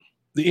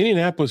the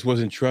Indianapolis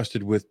was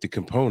entrusted with the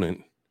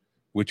component,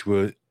 which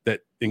was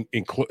that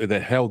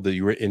that held the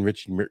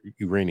enriched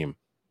uranium.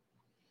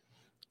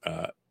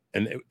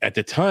 And at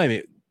the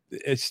time,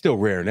 it's still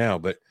rare now,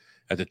 but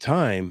at the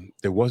time,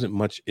 there wasn't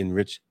much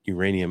enriched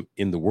uranium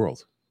in the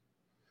world.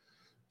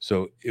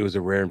 So it was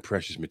a rare and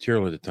precious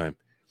material at the time.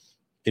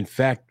 In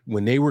fact,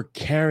 when they were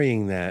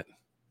carrying that,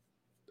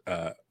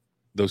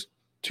 those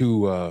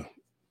two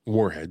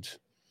warheads,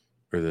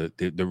 or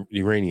the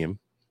uranium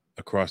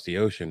across the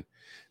ocean,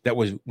 that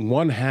was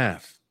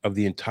 1/2 of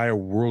the entire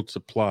world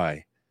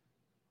supply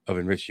of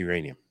enriched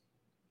uranium.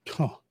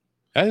 Oh,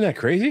 isn't that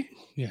crazy?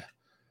 Yeah.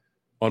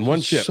 On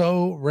one ship.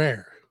 So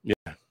rare.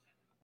 Yeah.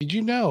 Did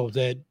you know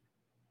that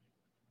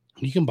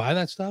you can buy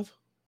that stuff?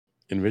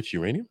 Enriched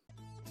uranium?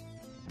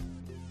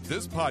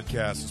 This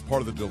podcast is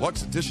part of the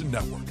Deluxe Edition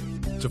Network.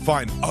 To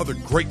find other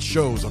great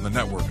shows on the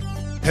network,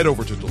 head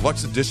over to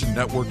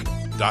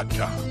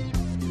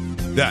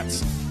deluxeeditionnetwork.com.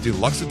 That's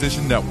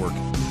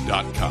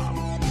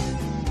deluxeeditionnetwork.com.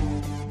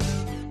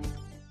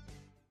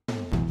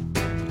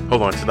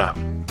 Hold on, stop.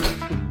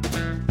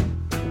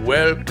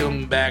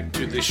 Welcome back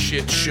to the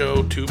Shit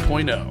Show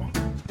 2.0.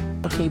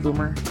 Okay,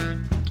 boomer.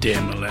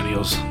 Damn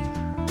millennials.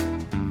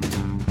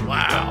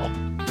 Wow.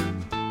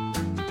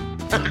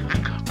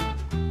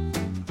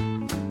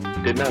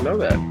 Did not know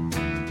that.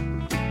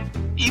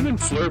 Even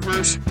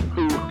flirters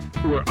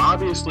who are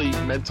obviously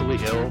mentally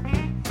ill.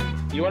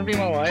 You want to be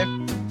my wife?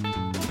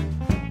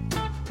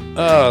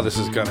 Oh, this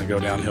is gonna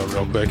go downhill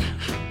real quick.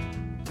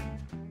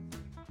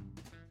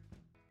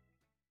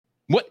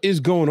 What is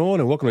going on?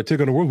 And welcome to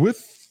Take on the World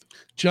with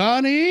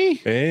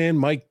Johnny and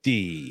Mike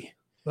D.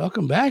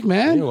 Welcome back,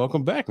 man. Yeah,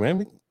 welcome back,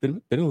 man.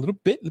 Been a little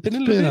bit. It's been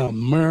a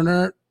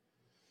minute.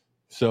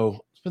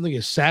 So it's been like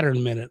a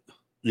Saturn minute.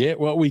 Yeah,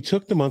 well, we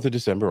took the month of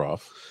December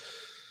off.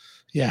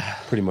 Yeah.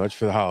 Pretty much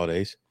for the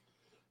holidays.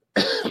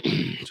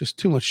 Just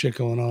too much shit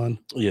going on.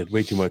 Yeah,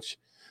 way too much.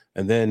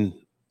 And then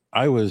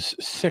I was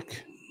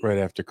sick right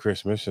after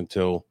Christmas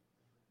until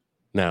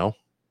now.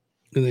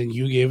 And then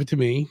you gave it to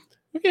me.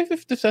 Okay,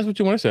 if that's what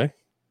you want to say.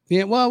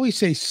 Yeah, well, we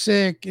say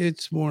sick.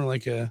 It's more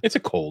like it's a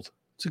cold.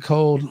 It's a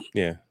cold.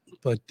 Yeah.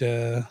 But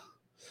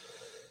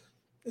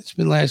it's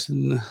been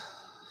lasting,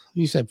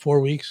 you said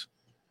 4 weeks?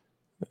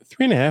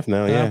 3.5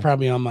 now, yeah. I'm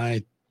probably on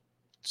my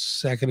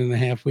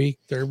 2.5 week,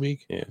 3rd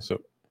week. Yeah,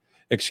 so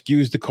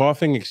excuse the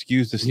coughing,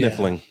 excuse the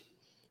sniffling,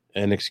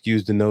 and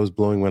excuse the nose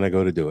blowing when I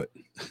go to do it.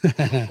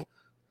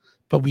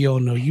 But we all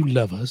know you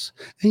love us,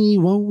 and you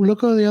won't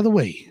look the other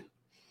way.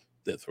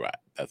 That's right.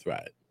 That's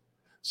right.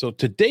 So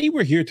today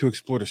we're here to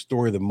explore the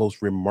story of the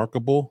most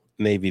remarkable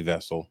Navy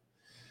vessel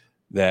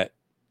that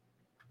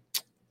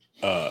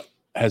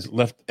has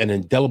left an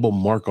indelible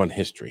mark on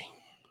history.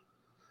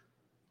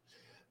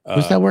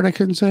 What's that word I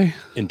couldn't say?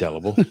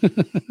 Indelible.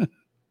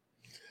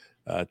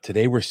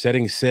 Today we're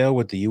setting sail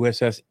with the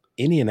USS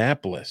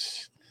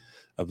Indianapolis,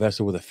 a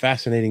vessel with a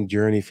fascinating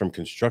journey from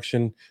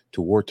construction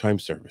to wartime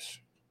service.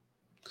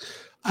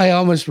 I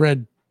almost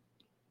read,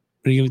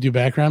 are you going to do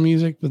background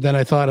music? But then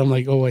I thought, I'm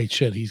like, oh, wait,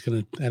 shit, he's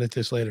going to edit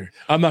this later.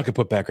 I'm not going to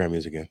put background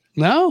music in.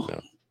 No?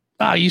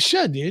 Oh, you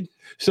should, dude.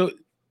 So,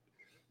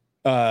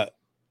 why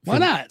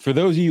not? For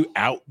those of you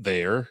out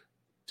there,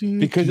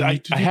 because I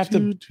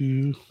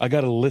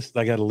got to list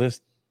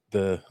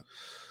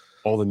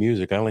all the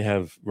music. I only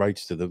have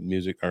rights to the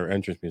music, our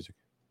entrance music.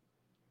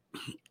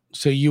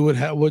 So you would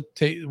have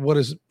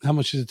how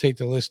much does it take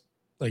to list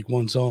like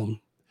one song?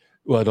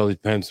 Well, it all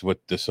depends what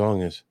the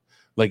song is.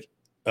 Like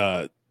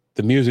the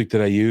music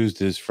that I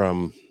used is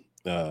from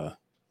a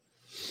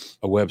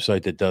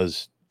website that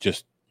does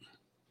just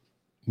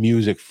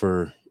music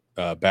for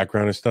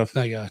background and stuff.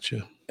 I got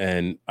you.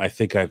 And I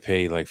think I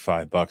pay like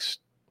 $5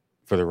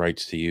 for the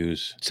rights to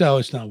use. So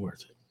it's not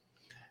worth it.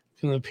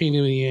 It's a pain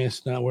in the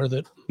ass, not worth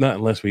it. Not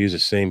unless we use the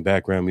same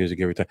background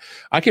music every time.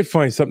 I could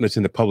find something that's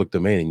in the public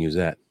domain and use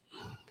that.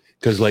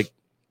 Because, like,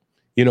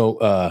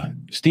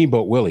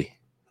 Steamboat Willie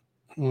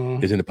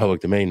is in the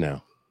public domain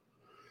now.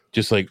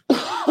 Just like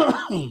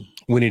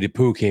Winnie the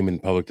Pooh came in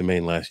public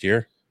domain last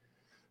year.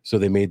 So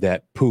they made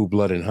that Pooh,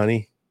 Blood, and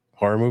Honey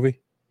horror movie,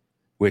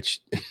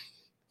 which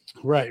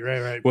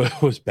right.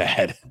 was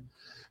bad.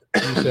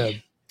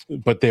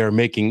 But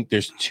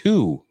there's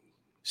 2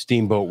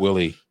 Steamboat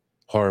Willie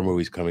horror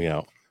movies coming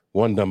out.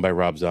 One done by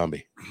Rob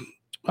Zombie.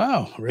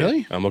 Oh, really?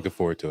 Yeah, I'm looking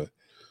forward to it.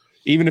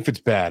 Even if it's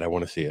bad, I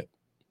want to see it.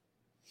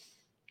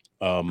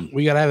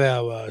 We got to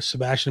have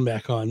Sebastian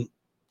back on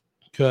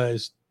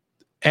because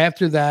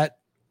after that,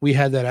 we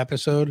had that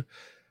episode.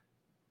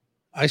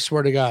 I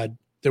swear to God,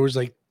 there was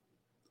like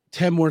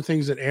 10 more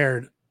things that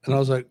aired. And I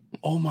was like,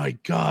 oh my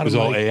God. It was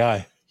all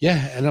AI.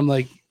 Yeah. And I'm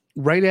like,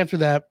 right after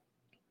that,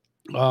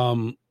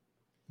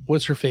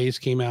 what's her face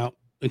came out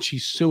and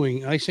she's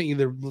suing. I sent you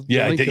the link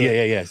to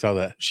it. Yeah. I saw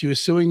that. She was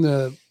suing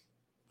the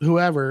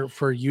whoever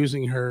for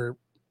using her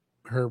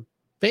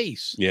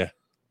face. Yeah.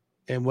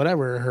 And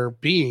whatever her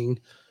being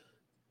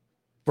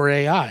for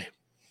AI.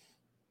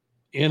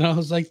 And I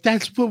was like,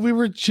 that's what we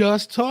were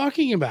just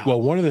talking about.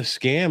 Well, one of the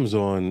scams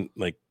on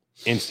like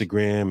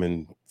Instagram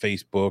and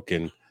Facebook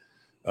and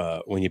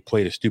when you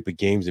play the stupid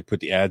games, they put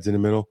the ads in the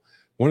middle.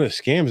 One of the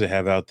scams they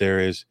have out there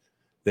is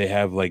they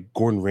have like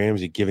Gordon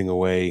Ramsay giving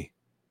away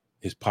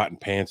his pot and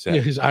pan set.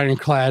 Yeah, his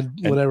ironclad,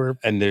 whatever.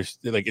 And there's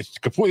like, it's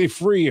completely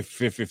free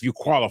if you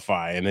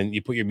qualify, and then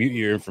you put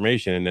your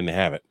information, and then they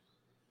have it.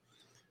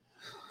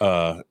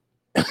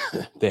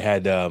 They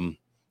had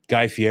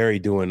Guy Fieri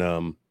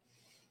doing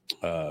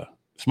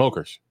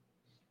smokers.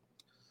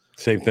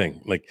 Same thing.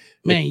 Like,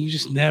 man, you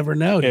just never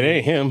know. It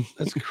ain't him.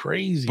 That's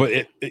crazy.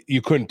 But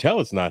you couldn't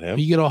tell it's not him.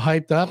 You get all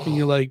hyped up and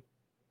you're like,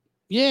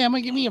 yeah, I'm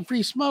gonna give me a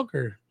free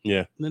smoker.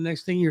 Yeah. And the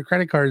next thing, your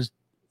credit card's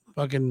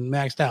fucking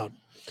maxed out.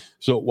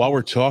 So while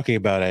we're talking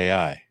about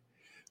AI,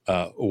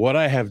 what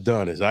I have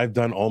done is I've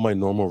done all my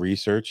normal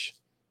research,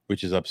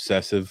 which is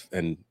obsessive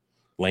and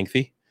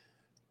lengthy,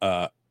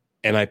 and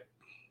I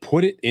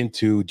put it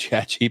into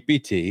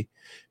ChatGPT,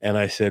 and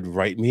I said,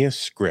 write me a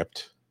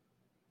script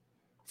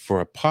for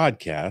a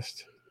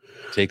podcast,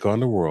 Take on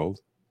the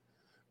World,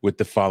 with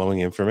the following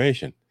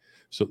information.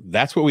 So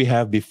that's what we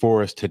have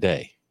before us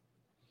today.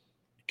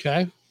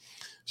 Okay.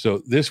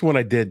 So this one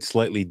I did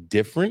slightly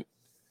different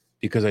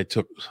because I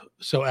took.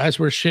 So as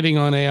we're shitting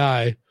on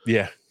AI,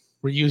 yeah,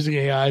 we're using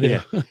AI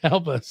to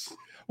help us.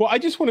 Well, I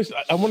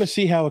want to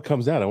see how it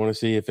comes out. I want to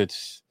see if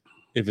it's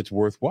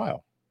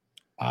worthwhile.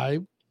 I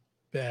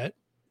bet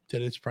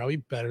that it's probably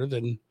better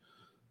than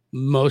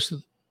most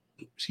of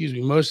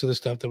the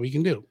stuff that we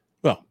can do.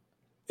 Well,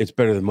 it's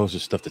better than most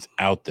of the stuff that's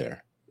out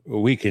there.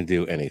 We can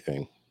do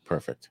anything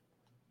perfect.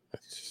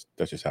 That's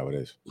just how it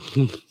is.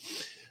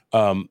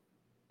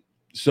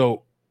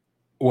 So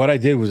what I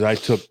did was I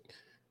took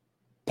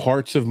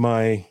parts of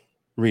my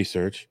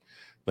research,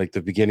 like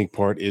the beginning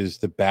part is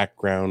the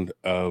background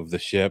of the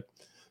ship.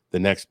 The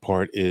next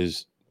part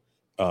is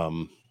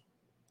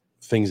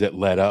things that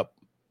led up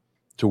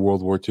to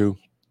World War II.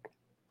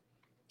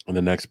 And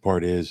the next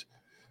part is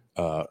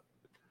the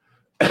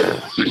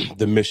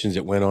missions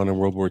that went on in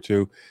World War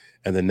II.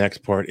 And the next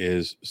part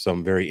is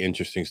some very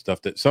interesting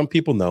stuff that some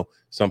people know,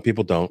 some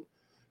people don't.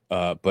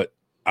 But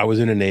I was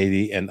in the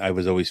Navy and I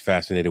was always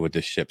fascinated with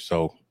this ship.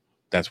 So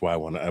that's why I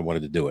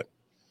wanted to do it.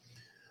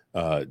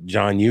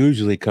 John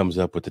usually comes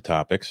up with the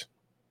topics.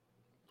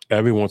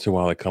 Every once in a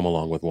while I come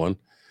along with one.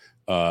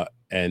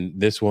 And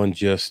this one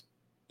just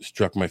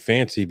struck my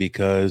fancy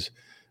because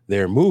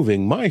they're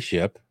moving my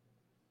ship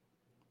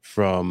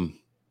from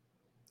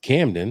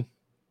Camden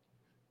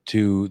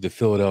to the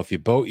Philadelphia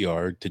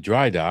Boatyard to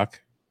dry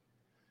dock.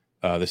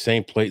 The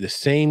same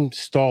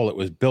stall it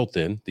was built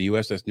in, the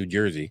USS New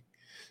Jersey,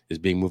 is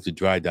being moved to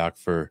dry dock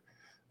for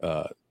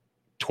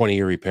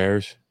 20-year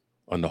repairs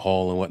on the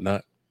hull and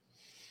whatnot.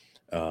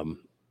 And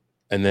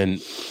then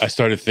I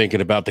started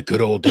thinking about the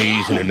good old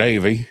days in the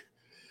Navy,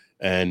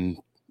 and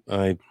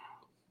I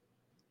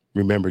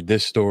remembered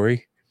this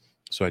story.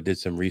 So I did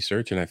some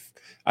research, and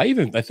I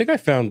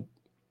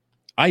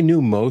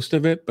knew most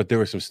of it, but there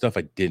was some stuff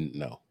I didn't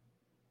know.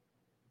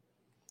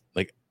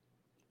 Like,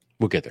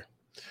 we'll get there.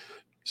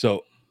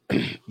 So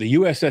the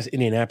USS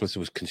Indianapolis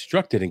was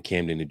constructed in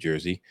Camden, New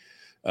Jersey.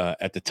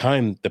 At the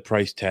time, the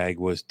price tag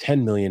was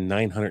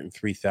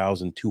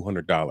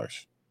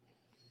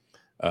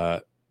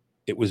 $10,903,200.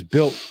 It was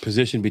built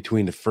positioned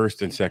between the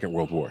First and Second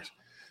World Wars.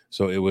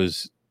 So it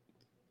was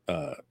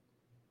a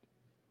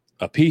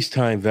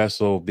peacetime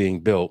vessel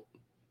being built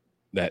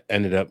that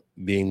ended up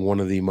being one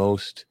of the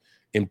most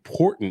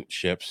important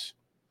ships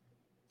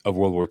of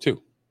World War II.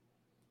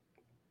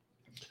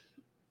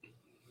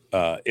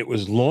 It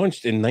was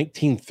launched in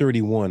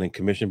 1931 and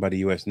commissioned by the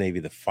U.S. Navy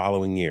the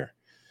following year.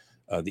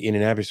 The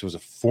Indianapolis was a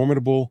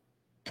formidable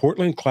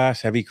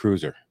Portland-class heavy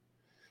cruiser,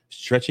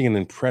 stretching an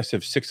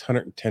impressive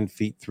 610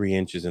 feet 3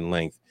 inches in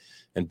length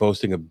and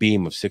boasting a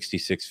beam of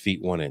 66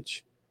 feet 1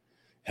 inch.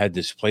 Had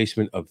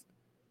displacement of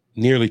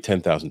nearly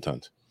 10,000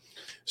 tons.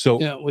 So,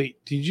 yeah,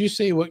 wait, did you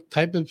say what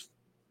type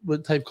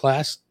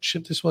class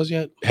ship this was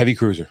yet? Heavy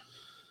cruiser.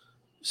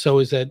 So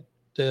is that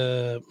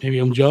maybe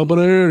I'm jumping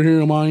in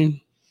here,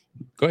 mine?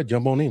 Go ahead,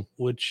 jump on in.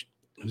 Which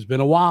has been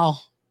a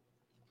while.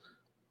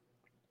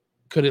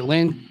 Could it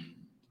land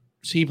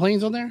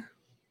seaplanes on there?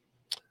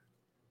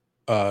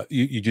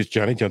 You just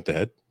Johnny jumped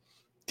ahead.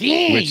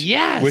 Dang,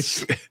 yes.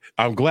 Which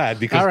I'm glad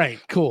because. All right,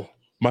 cool.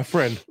 My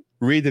friend,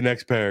 read the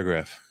next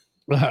paragraph.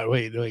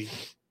 Wait.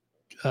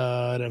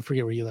 I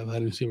forget where you left. I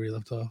didn't see where you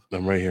left off.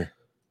 I'm right here.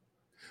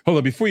 Hold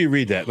on, before you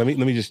read that, let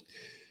me just.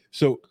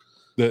 So,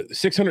 the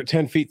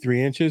 610 feet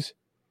 3 inches.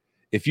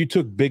 If you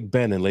took Big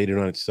Ben and laid it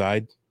on its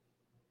side,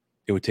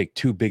 it would take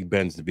 2 Big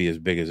Bens to be as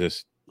big as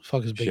this. The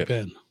fuck is Big ship.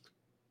 Ben?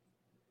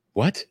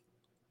 What?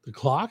 The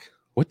clock?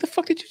 What the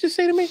fuck did you just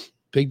say to me?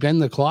 Big Ben,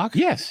 the clock?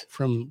 Yes.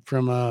 From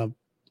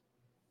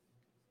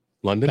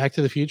London? Back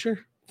to the Future?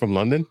 From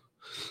London?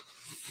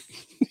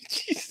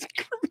 Jesus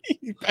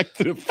Christ. Back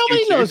to the Future.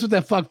 Nobody knows what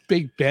the fuck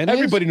Big Ben is.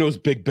 Everybody knows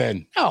Big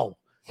Ben. No.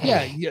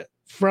 Yeah.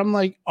 From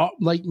like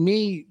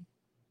me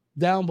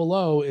down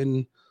below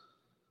in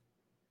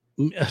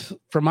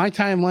from my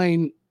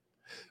timeline.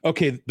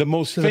 Okay, the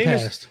most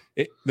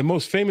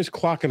famous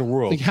clock in the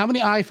world. Like how many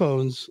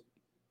iPhones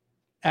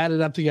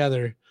added up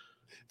together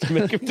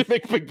to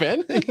make Big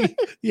Ben.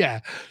 Yeah,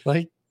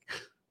 like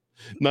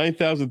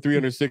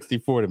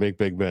 9,364 to make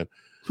Big Ben.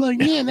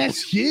 man,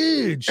 that's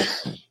huge.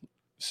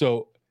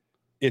 So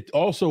it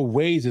also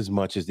weighs as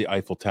much as the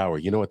Eiffel Tower.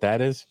 You know what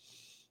that is?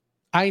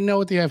 I know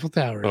what the Eiffel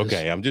Tower is.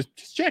 Okay, I'm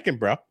just checking,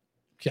 bro.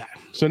 Yeah.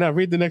 So now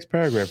read the next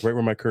paragraph, right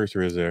where my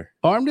cursor is there.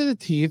 Armed to the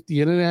teeth,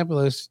 the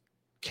Indianapolis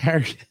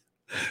carried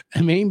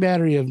a main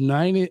battery of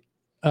nine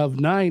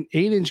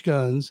 8-inch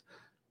guns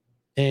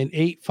and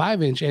 8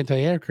 5-inch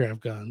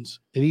anti-aircraft guns.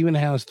 It even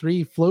housed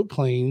 3 float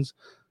planes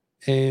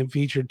and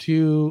featured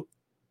 2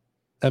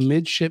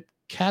 amidship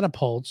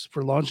catapults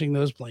for launching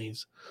those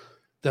planes,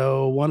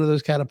 though one of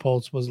those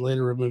catapults was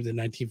later removed in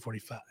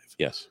 1945.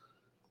 Yes.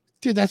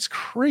 Dude, that's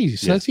crazy.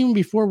 So Yeah. that's even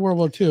before World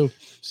War II.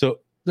 So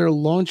They're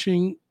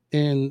launching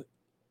in...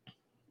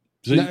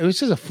 So no,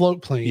 this is a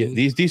float plane.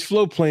 yeah, these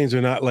float planes are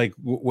not like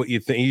what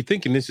you think. You're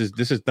thinking this is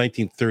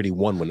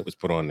 1931 when it was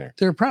put on there.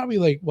 They're probably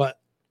like what,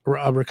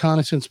 a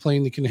reconnaissance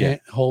plane that can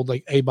hold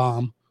like a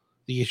bomb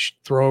that you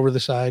throw over the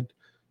side,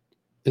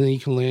 and then you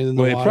can land in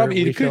the water.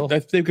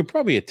 They could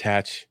probably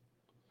attach,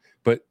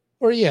 but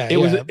I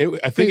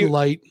think pretty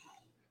light,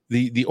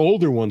 the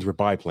older ones were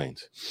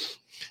biplanes,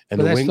 and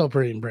but that's still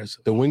pretty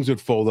impressive. The wings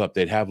would fold up.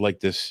 They'd have like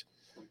this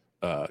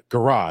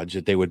garage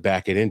that they would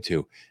back it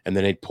into, and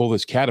then they'd pull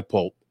this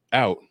catapult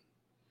out,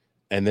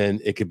 and then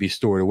it could be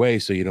stored away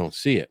so you don't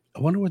see it. I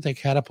wonder what that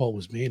catapult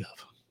was made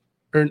of,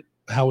 or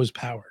how it was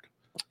powered.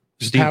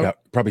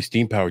 Probably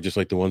steam powered, just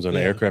like the ones on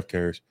the aircraft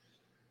carriers.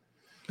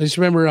 I just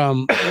remember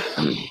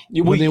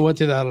when they went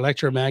to that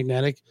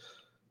electromagnetic,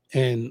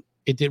 and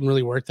it didn't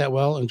really work that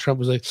well, and Trump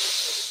was like,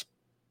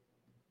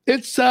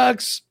 "It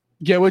sucks.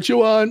 Get what you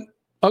want.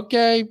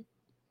 Okay,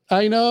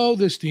 I know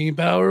the steam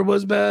power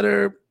was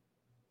better.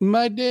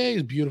 My day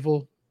is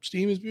beautiful.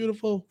 Steam is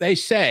beautiful." They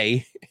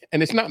say,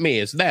 and it's not me,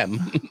 it's them.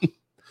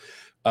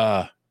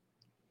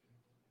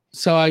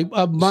 So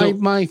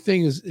my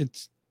thing is,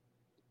 it's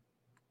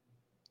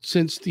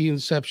since the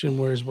inception,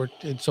 whereas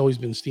it's always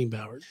been steam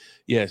powered.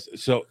 Yes.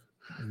 So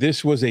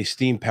this was a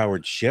steam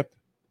powered ship.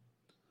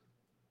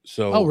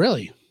 So oh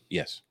really?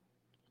 Yes.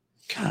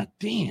 God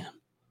damn.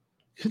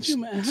 Could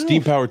you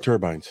steam powered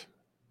turbines?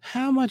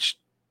 How much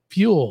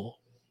fuel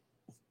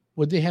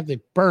would they have to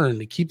burn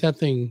to keep that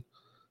thing?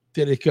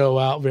 Did it go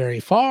out very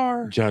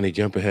far? Johnny,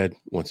 jump ahead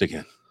once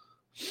again.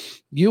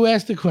 You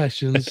asked the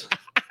questions.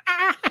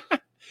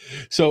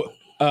 So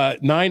 9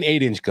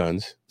 8-inch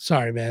guns.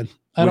 Sorry, man.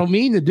 I don't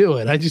mean to do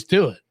it. I just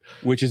do it.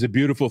 Which is a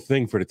beautiful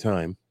thing for the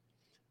time.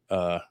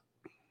 Now,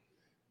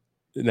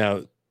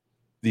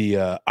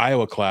 the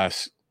Iowa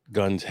class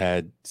guns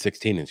had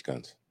 16-inch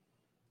guns.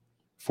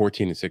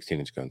 14 and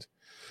 16-inch guns.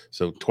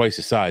 So twice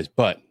the size,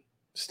 but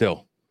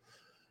still.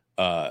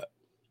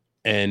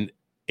 And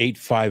 8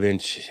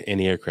 5-inch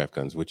anti-aircraft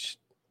guns, which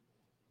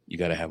you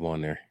got to have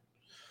on there.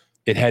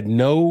 It had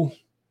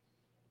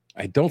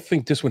I don't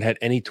think this one had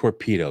any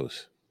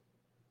torpedoes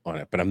on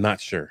it, but I'm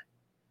not sure.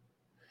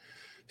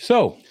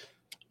 So,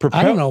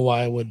 I don't know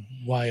why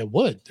it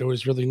would. There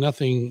was really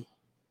nothing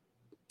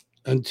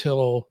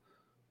until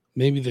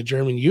maybe the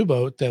German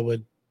U-boat that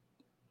would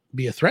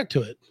be a threat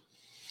to it.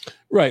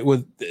 Right.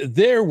 Well,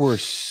 there were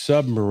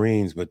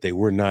submarines, but they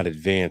were not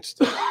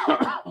advanced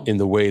in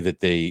the way that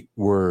they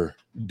were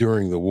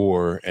during the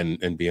war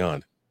and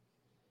beyond.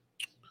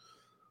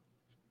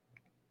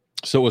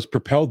 So it was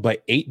propelled by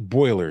 8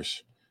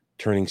 boilers,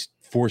 turning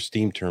 4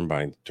 steam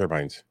turbines.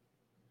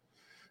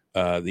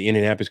 The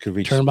Indianapolis could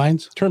reach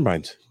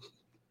turbines.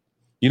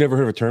 You never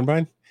heard of a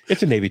turbine?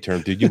 It's a Navy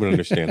term, dude. You would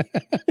understand.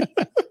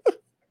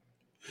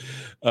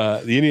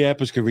 The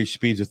Indianapolis could reach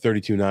speeds of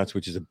 32 knots,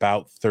 which is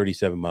about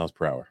 37 miles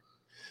per hour.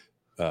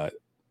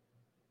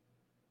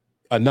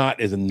 A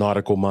knot is a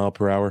nautical mile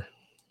per hour,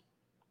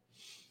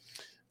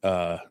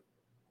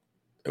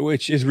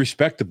 which is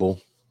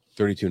respectable.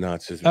 32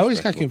 knots is. I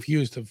always got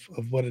confused of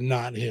what a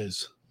knot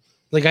is.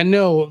 Like I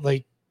know,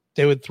 like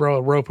they would throw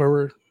a rope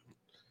over,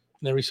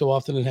 and every so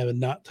often and have a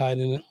knot tied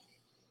in it,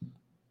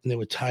 and they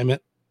would time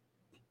it.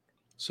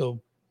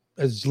 So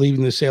as it's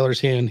leaving the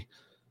sailor's hand,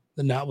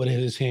 the knot would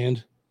hit his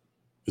hand.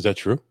 Is that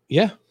true?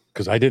 Yeah.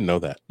 Because I didn't know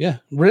that. Yeah.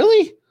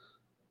 Really?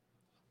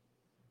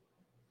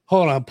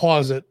 Hold on.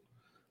 Pause it.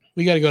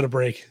 We got to go to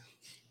break.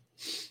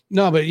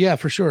 No, but yeah,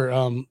 for sure.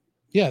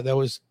 Yeah, there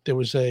was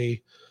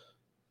a.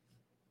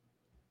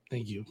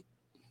 Thank you.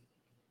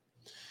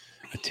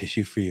 A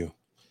tissue for you.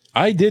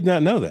 I did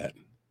not know that.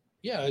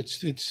 Yeah, it's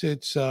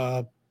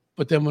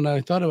but then when I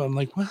thought about it, I'm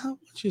like, well, how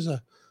much is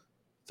a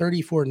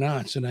 34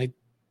 knots? And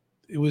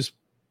it was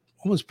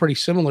almost pretty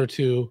similar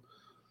to,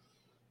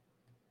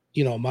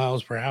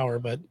 miles per hour,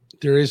 but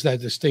there is that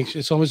distinction.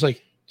 It's almost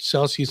like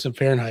Celsius and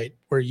Fahrenheit,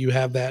 where you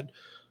have that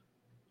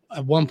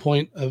at one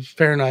point of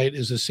Fahrenheit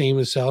is the same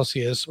as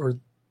Celsius or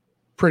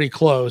pretty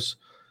close.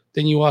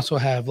 Then you also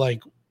have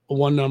like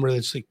one number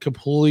that's like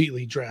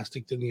completely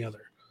drastic than the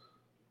other.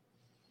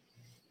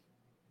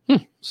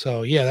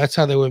 So yeah, that's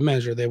how they would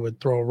measure. They would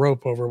throw a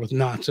rope over with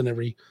knots in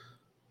every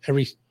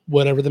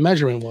whatever the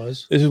measurement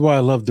was. This is why I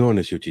love doing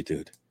this with you,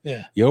 dude.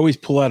 Yeah. You always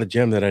pull out a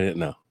gem that I didn't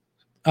know.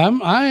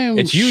 I am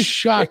It's used-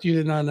 shocked you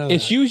did not know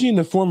It's that. usually in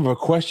the form of a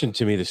question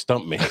to me to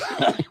stump me.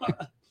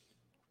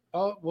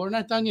 Oh, we're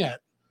not done yet.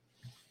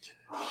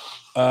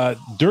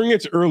 During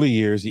its early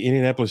years, the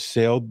Indianapolis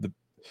sailed the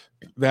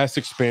vast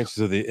expanses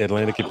of the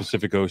Atlantic and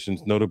Pacific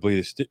Oceans.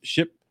 Notably, the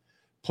ship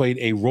played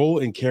a role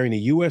in carrying the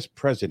U.S.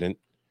 President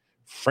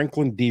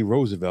Franklin D.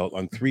 Roosevelt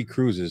on 3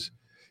 cruises,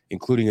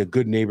 including a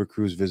Good Neighbor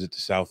cruise visit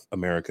to South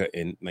America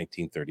in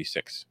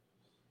 1936.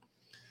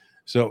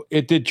 So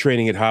it did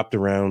training. It hopped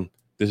around.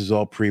 This is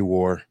all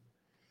pre-war.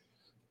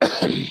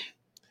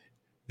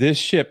 This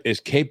ship is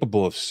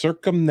capable of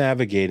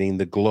circumnavigating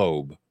the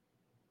globe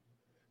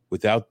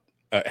without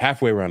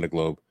halfway around the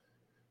globe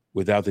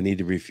without the need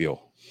to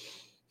refuel.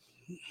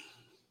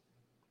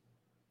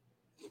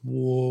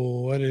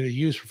 Whoa, what did it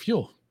use for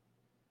fuel?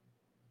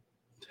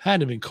 Had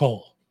to be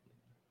coal.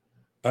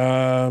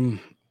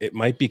 It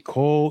might be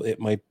coal.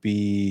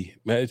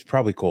 It's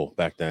probably coal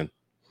back then.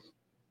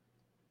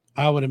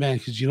 I would imagine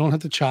because you don't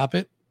have to chop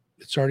it.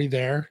 It's already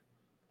there.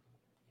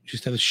 You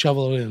just have to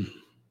shovel it in.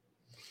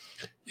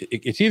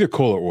 It's either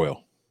coal or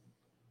oil.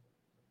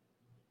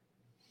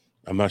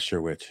 I'm not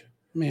sure which.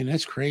 Man,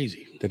 that's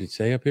crazy. Did it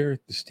say up here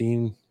the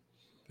steam,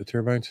 the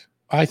turbines?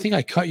 I think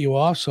I cut you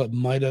off, so it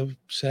might have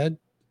said.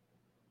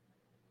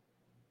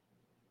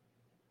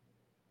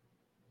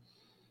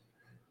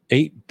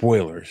 8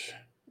 boilers.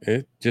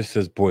 It just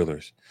says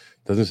boilers.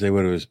 Doesn't say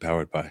what it was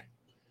powered by.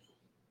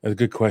 That's a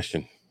good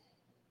question.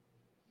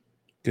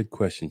 Good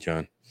question,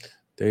 John.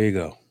 There you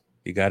go.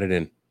 You got it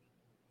in.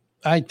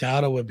 I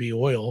doubt it would be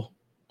oil.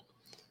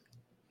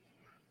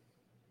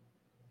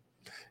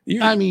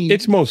 I mean,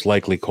 it's most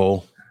likely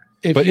coal.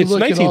 If but you it's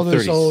look at all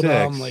those old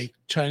 1936. like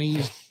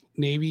Chinese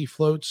Navy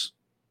floats,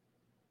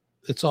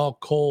 it's all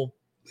coal.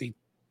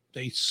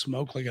 They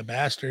smoke like a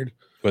bastard.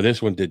 Well,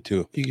 this one did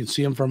too. You can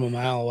see them from a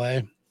mile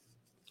away.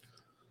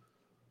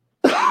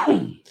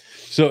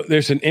 So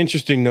there's an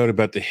interesting note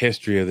about the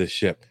history of this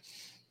ship.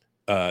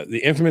 The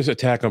infamous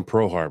attack on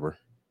Pearl Harbor.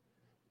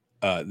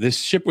 This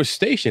ship was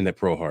stationed at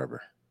Pearl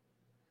Harbor.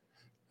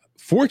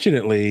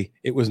 Fortunately,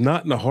 it was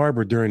not in the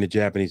harbor during the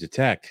Japanese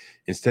attack.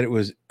 Instead, it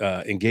was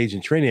engaged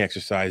in training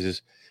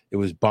exercises. It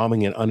was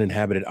bombing an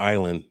uninhabited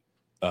island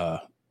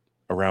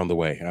around the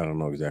way. I don't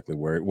know exactly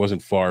where. It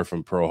wasn't far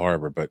from Pearl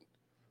Harbor, but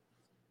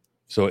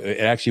so it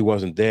actually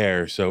wasn't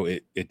there. So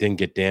it didn't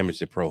get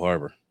damaged at Pearl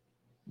Harbor.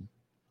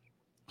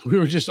 We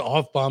were just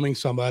off bombing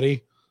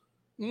somebody.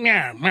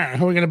 Yeah,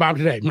 who are we going to bomb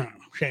today?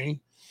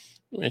 Shane.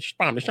 Let's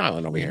bomb this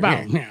island over here.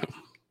 Bomb,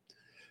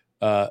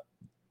 yeah.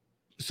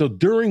 So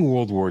during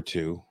World War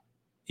II,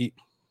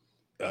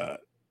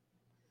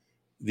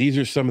 these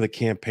are some of the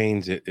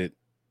campaigns it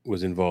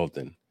was involved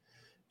in.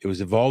 It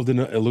was involved in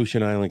the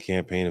Aleutian Island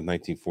campaign of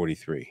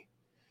 1943.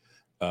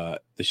 The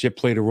ship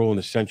played a role in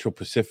the Central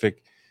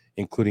Pacific,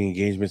 including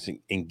engagements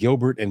in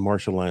Gilbert and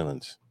Marshall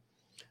Islands.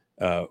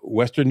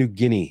 Western New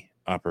Guinea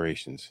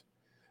operations.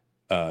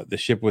 The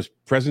ship was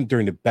present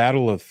during the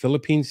Battle of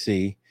Philippine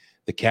Sea,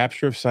 the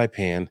capture of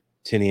Saipan,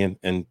 Tinian,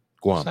 and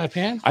Guam.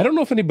 Saipan? I don't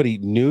know if anybody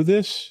knew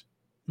this.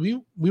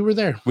 We were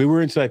there We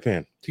were in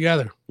Saipan.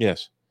 together.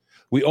 Yes.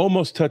 We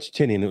almost touched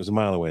Tinian. It was a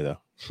mile away, though.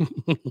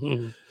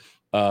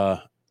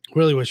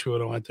 Really wish we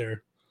would have went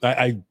there.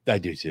 I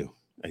do, too.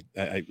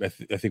 I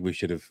think we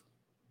should have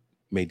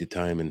made the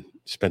time and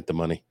spent the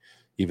money,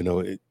 even though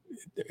it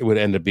would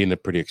end up being a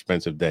pretty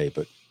expensive day.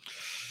 But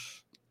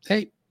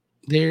Hey,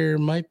 there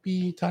might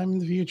be time in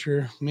the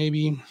future.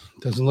 Maybe.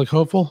 Doesn't look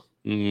hopeful,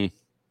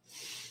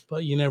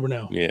 but you never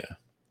know. yeah.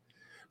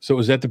 So it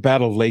was at the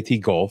Battle of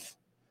Leyte Gulf,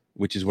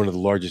 which is one of the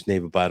largest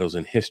naval battles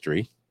in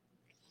history.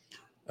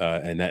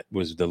 And that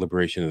was the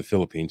liberation of the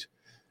Philippines.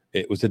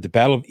 It was at the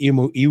Battle of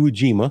Iwo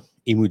Jima.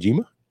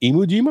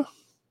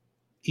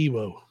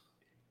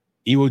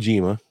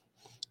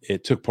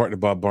 It took part in the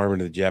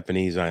bombardment of the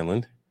Japanese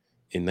island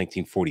in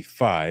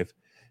 1945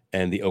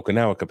 and the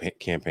Okinawa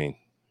campaign.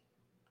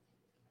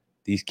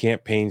 These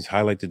campaigns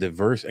highlight the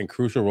diverse and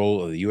crucial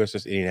role of the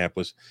USS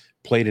Indianapolis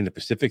played in the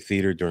Pacific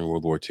theater during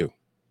World War II.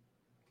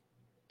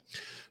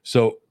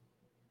 So,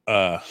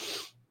 well,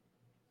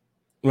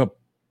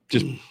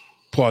 just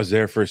pause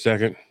there for a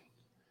second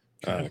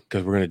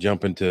because we're going to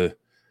jump into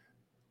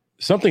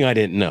something I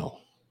didn't know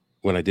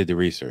when I did the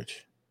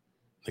research.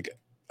 Like,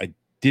 I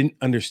didn't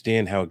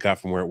understand how it got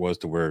from where it was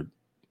to where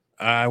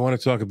I want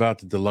to talk about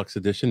the Deluxe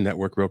Edition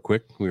Network real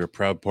quick. We are a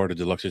proud part of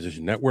Deluxe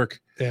Edition Network.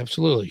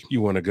 Absolutely.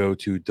 You want to go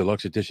to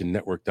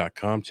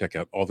deluxeeditionnetwork.com, check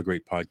out all the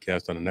great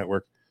podcasts on the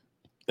network.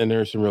 And there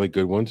are some really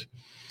good ones,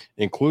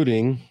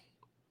 including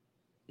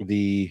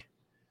the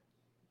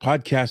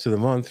podcast of the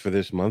month for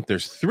this month.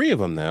 There's 3 of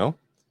them now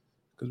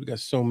because we got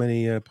so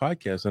many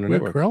podcasts on the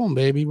network. We're growing,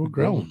 baby. We're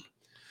growing.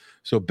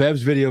 So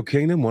Bev's Video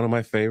Kingdom, one of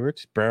my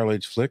favorites. Barrel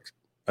Age Flicks,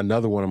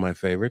 another one of my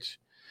favorites.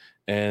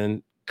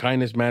 And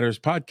Kindness Matters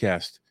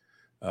podcast.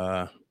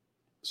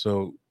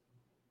 So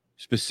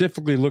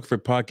specifically look for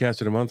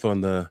podcast of the month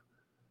on the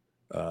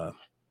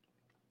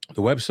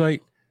website.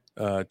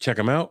 Check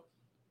them out.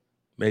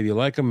 Maybe you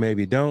like them,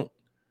 maybe you don't.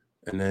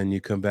 And then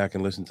you come back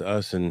and listen to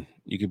us and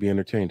you could be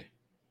entertained.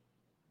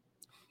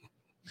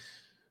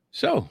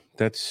 So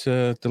that's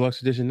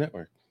Deluxe Edition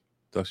Network.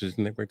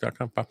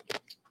 DeluxeEditionNetwork.com. Pop.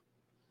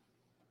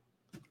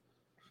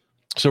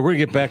 So we're going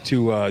to get back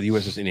to the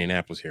USS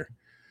Indianapolis here.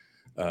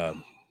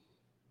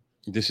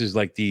 This is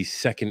like the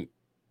second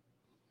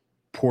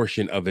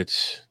portion of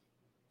its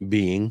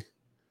being.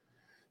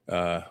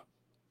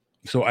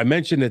 So I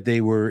mentioned that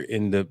they were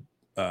in the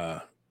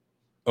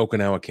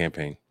Okinawa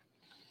campaign.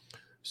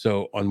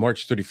 So on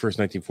March 31st,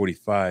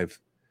 1945,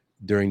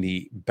 during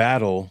the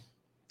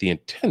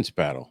intense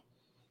battle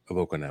of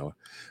Okinawa,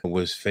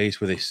 was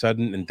faced with a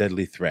sudden and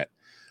deadly threat.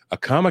 A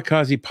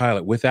kamikaze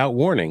pilot, without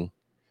warning,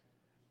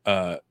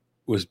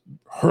 was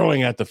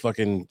hurling at the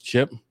fucking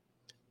ship.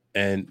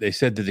 And they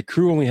said that the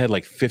crew only had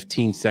like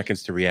 15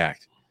 seconds to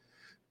react.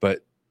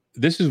 But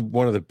this is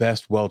one of the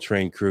best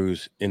well-trained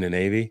crews in the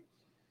Navy.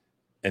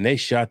 And they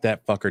shot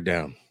that fucker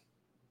down.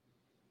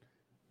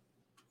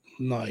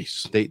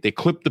 Nice. They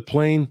clipped the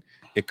plane.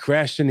 It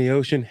crashed in the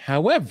ocean.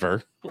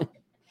 However,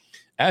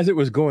 as it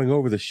was going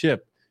over the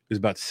ship, it was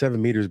about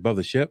 7 meters above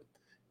the ship.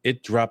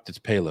 It dropped its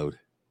payload,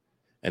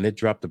 and it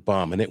dropped a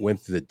bomb, and it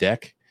went through the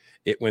deck.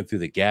 It went through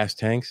the gas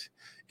tanks.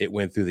 It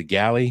went through the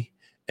galley,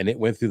 and it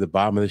went through the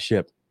bottom of the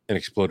ship and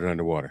exploded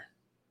underwater.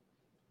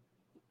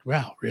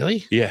 Wow,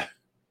 really? Yeah.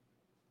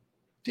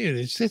 Dude,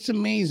 it's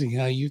amazing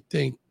how you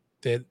think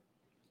that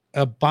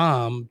a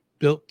bomb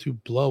built to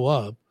blow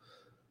up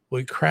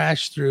would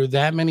crash through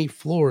that many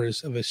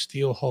floors of a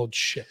steel-hulled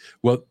ship.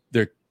 Well,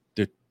 they're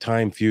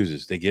time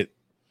fuses. They get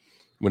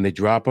when they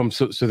drop them,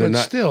 so they're but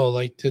not still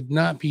like to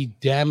not be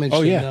damaged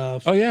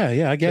enough. Oh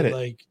yeah, I get it.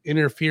 Like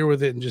interfere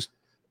with it and just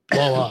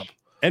blow up.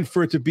 And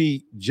for it to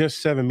be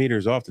just 7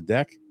 meters off the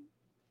deck.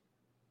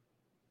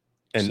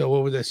 And so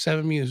what would that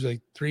 7 meters,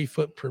 like 3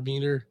 foot per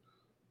meter?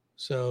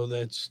 So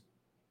that's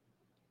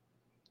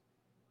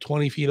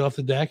 20 feet off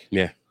the deck.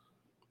 Yeah.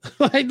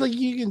 Like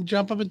you can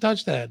jump up and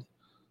touch that.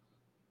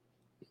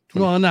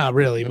 Well, not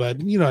really,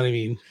 but you know what I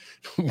mean.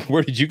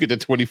 Where did you get the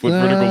 20-foot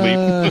vertical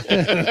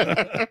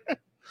leap?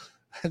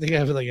 I think I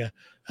have like a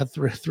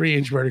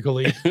 3-inch vertical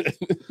leap.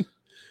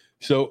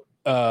 So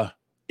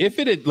if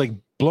it had like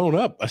blown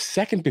up just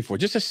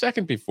a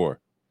second before,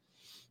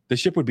 the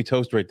ship would be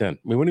toast right then.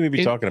 We wouldn't even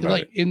be talking about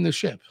like it. In the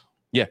ship.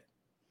 Yeah.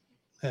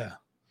 Yeah.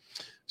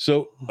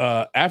 So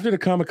after the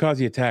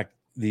kamikaze attack,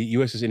 the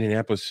USS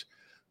Indianapolis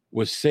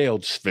was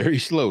sailed very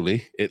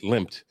slowly. It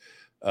limped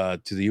to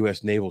the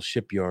U.S. Naval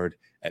Shipyard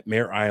at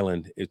Mare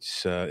Island.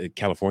 It's in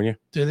California.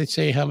 Did they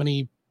say how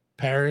many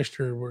perished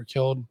or were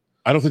killed?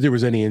 I don't think there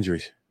was any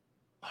injuries.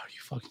 Are you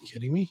fucking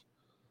kidding me?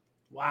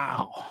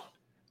 Wow.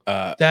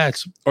 Or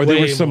That's there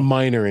were some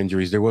minor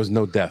injuries. There was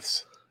no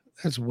deaths.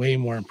 That's way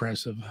more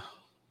impressive.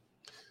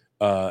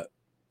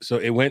 So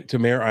it went to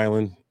Mare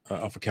Island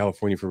off of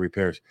California for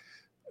repairs.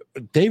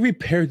 They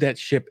repaired that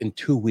ship in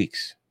 2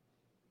 weeks.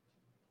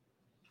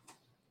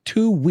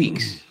 2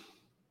 weeks.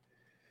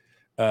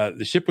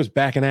 The ship was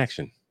back in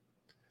action.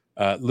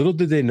 Little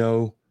did they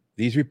know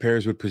these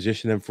repairs would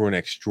position them for an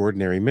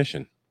extraordinary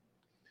mission.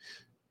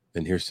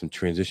 And here's some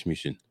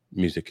transition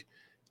music.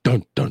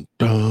 Dun, dun,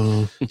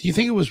 dun. Do you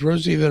think it was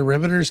Rosie the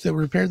Riveters that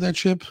repaired that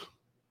ship?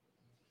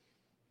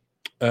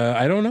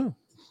 I don't know.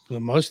 Well,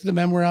 most of the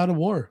men were out of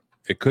war.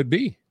 It could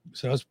be.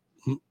 So it's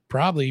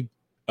probably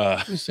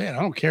just saying,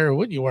 I don't care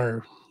what you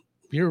are.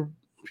 If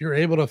you're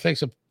able to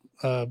fix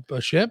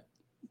a ship,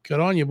 good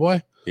on you,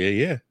 boy.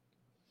 Yeah.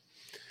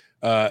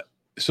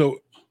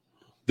 So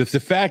the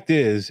fact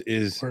is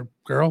or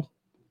girl,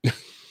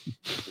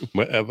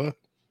 whatever.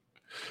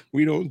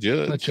 We don't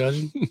judge. Not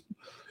judging.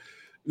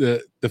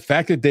 The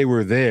fact that they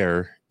were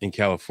there in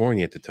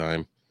California at the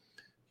time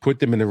put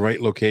them in the right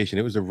location.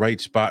 It was the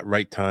right spot,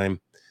 right time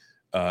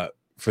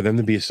for them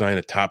to be assigned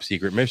a top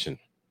secret mission.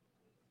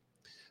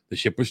 The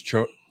ship was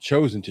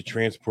chosen to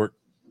transport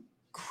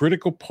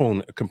critical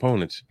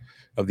components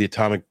of the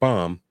atomic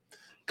bomb,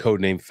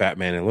 codenamed Fat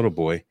Man and Little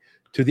Boy,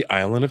 to the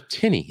island of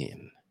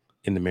Tinian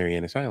in the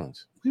Marianas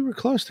Islands. We were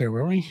close there,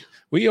 weren't we?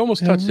 We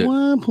almost touched it. At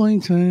one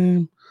point in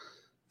time,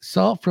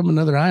 salt from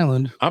another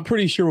island. I'm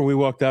pretty sure when we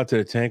walked out to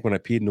the tank, when I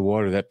peed in the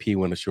water, that pee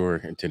went ashore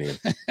in Tinian.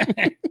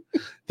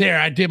 There,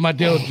 I did my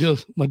due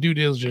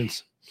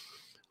diligence.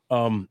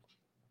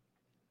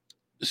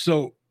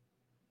 So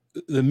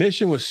the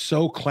mission was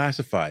so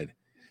classified,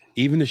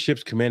 even the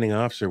ship's commanding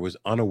officer was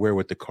unaware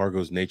what the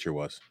cargo's nature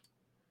was.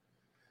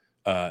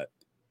 And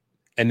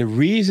the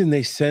reason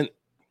they sent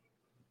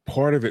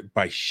part of it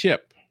by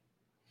ship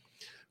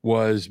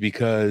was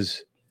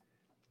because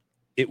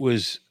it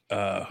was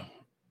it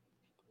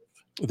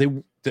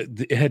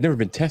had never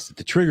been tested.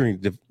 The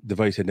triggering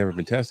device had never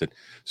been tested,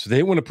 so they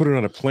didn't want to put it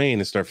on a plane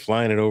and start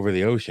flying it over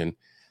the ocean,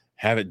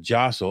 have it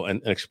jostle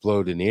and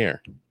explode in the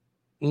air.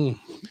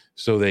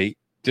 So they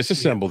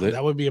disassembled it.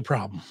 That would be a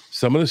problem.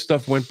 Some of the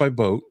stuff went by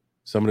boat.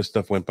 Some of the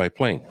stuff went by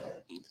plane.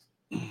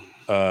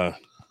 So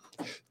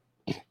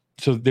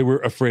they were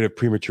afraid of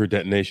premature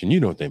detonation. You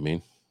know what they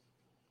mean.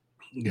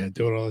 Yeah,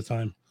 do it all the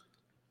time.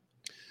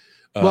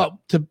 Well,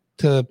 to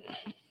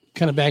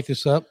kind of back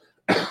this up,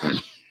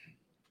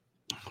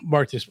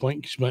 mark this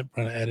point because you might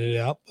want to edit it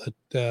out,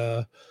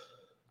 but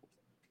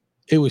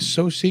it was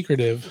so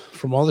secretive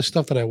from all the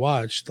stuff that I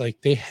watched.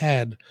 Like they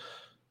had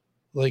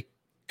like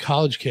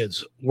college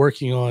kids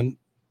working on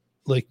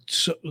like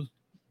so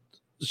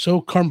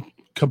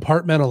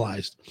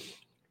compartmentalized.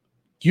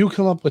 You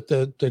come up with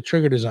the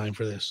trigger design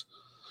for this,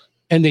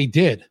 and they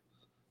did,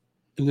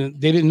 and then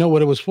they didn't know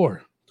what it was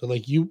for. So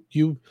like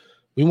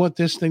we want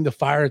this thing to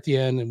fire at the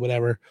end and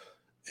whatever,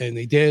 and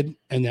they did,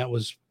 and that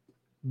was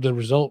the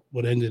result.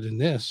 What ended in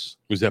this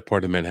Was that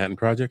part of the Manhattan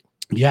Project?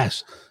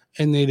 Yes,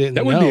 and they didn't.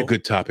 That would be a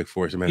good topic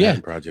for us, the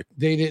Manhattan Project.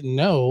 They didn't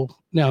know.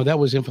 Now that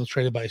was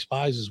infiltrated by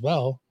spies as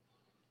well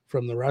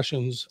from the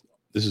Russians.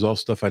 This is all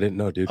stuff I didn't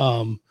know, dude.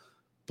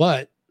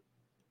 But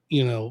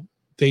you know,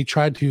 they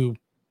tried to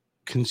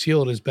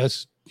conceal it as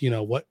best. You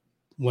know, what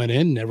went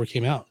in never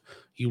came out.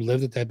 You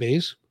lived at that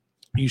base.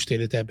 You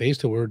stayed at that base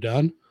till we were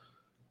done,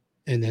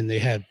 and then they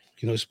had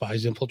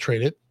spies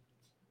infiltrate it.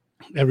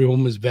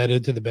 Everyone was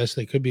vetted to the best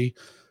they could be,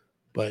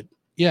 but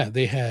yeah,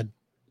 they had.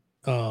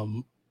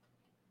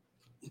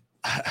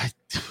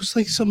 It was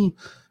like some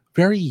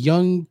very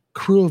young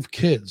crew of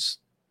kids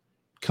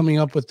coming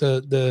up with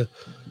the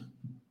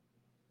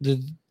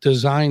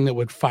design that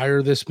would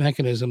fire this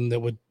mechanism that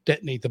would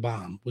detonate the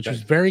bomb, which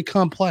was very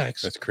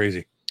complex. That's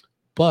crazy.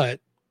 But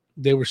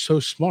they were so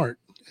smart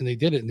and they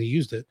did it and they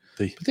used it.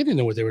 But they didn't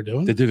know what they were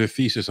doing. They did a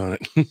thesis on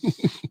it.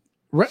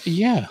 Right?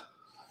 Yeah.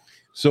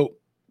 So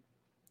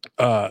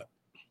the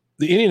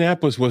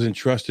Indianapolis was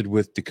entrusted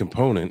with the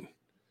component,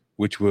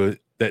 which was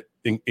that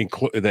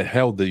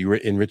held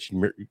the enriched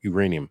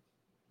uranium.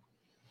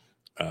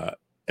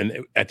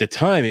 And at the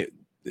time,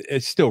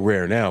 it's still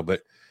rare now,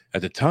 but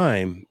at the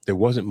time, there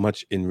wasn't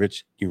much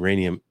enriched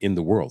uranium in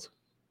the world.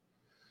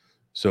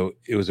 So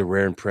it was a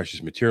rare and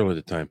precious material at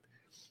the time.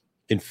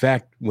 In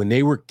fact, when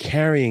they were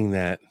carrying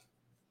that,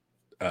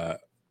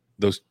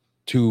 those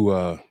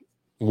two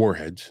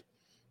warheads,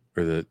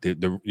 or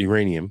the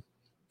uranium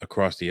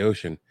across the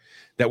ocean,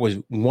 that was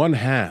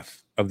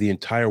 1/2 of the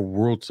entire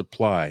world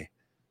supply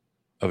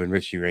of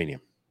enriched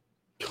uranium.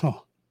 Huh.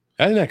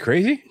 Isn't that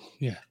crazy?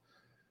 Yeah.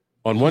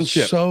 On one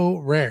ship. So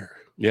rare.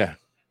 Yeah.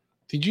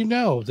 Did you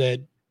know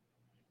that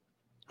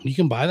you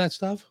can buy that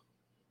stuff?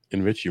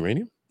 Enriched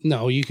uranium?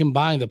 No, you can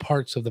buy the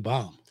parts of the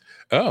bomb.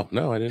 Oh,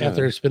 no, I didn't know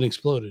after that. It's been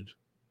exploded.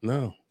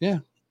 No. Yeah.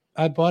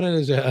 I bought it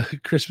as a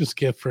Christmas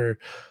gift for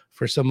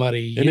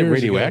somebody. Isn't it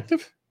radioactive?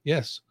 Ago.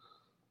 Yes.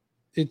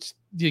 It's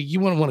you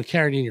wouldn't want to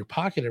carry it in your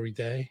pocket every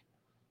day.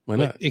 Why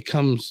not? It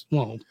comes,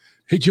 well.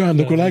 Hey, John,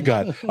 look what I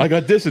got. I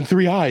got this in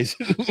 3 eyes.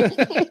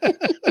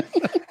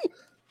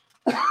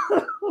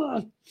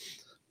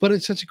 But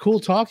it's such a cool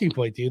talking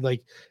point, dude.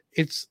 Like,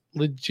 it's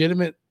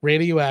legitimate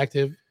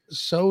radioactive,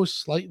 so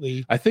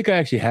slightly. I think I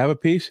actually have a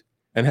piece.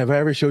 And have I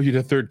ever showed you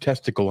the third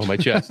testicle on my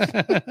chest?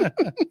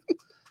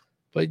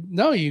 But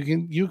no,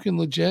 you can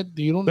legit.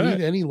 You don't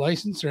need any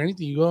license or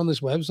anything. You go on this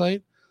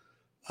website.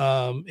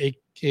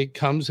 It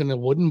comes in a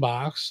wooden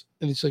box,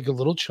 and it's like a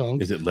little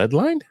chunk. Is it lead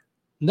lined?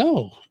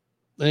 No,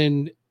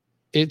 and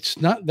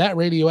it's not that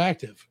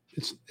radioactive.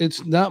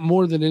 It's not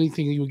more than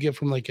anything you would get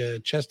from like a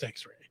chest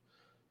X-ray.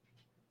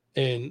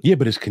 And yeah,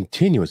 but it's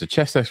continuous. The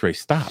chest X-ray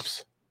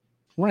stops.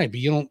 Right, but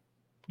you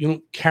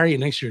don't carry it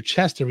next to your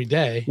chest every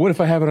day. What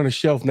if I have it on a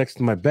shelf next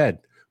to my bed?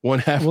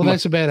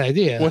 That's a bad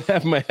iddia. One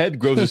half of my head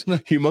grows this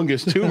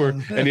humongous tumor,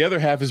 and the other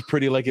half is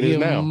pretty like it is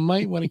now. You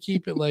might want to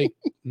keep it like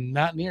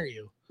not near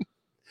you.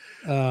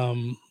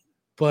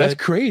 But that's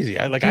crazy.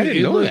 I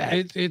didn't know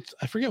that. It's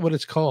I forget what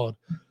it's called.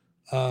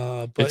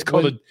 But it's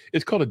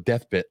called a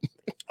death bit.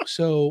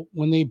 So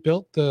when they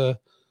built the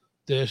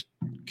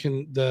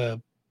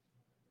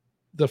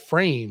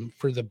frame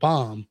for the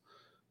bomb,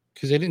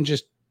 because they didn't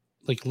just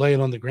like lay it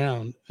on the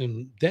ground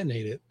and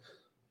detonate it,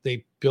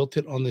 they built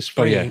it on this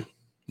frame.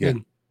 Yeah.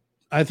 And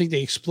I think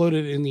they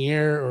exploded it in the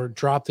air or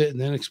dropped it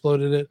and then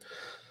exploded it.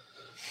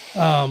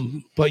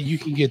 But you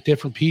can get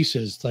different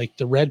pieces. Like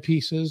the red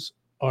pieces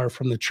are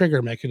from the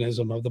trigger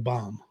mechanism of the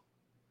bomb.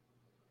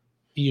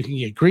 You can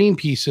get green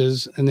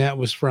pieces, and that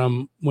was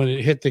from when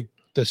it hit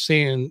the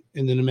sand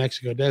in the New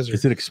Mexico desert.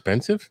 Is it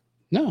expensive?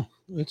 No,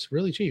 it's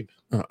really cheap.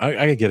 Oh, I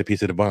gotta get a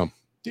piece of the bomb.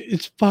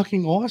 It's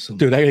fucking awesome.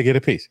 Dude, I gotta get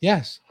a piece.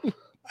 Yes,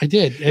 I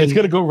did. And it's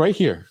gonna go right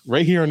here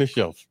on the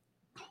shelf.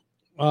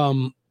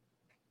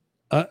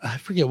 I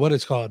forget what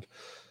it's called.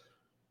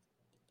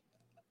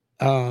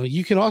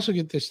 You can also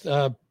get this.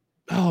 Oh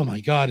my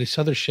god, this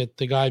other shit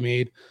the guy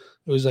made.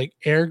 It was like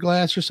air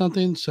glass or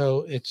something.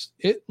 So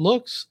it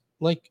looks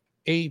like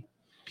a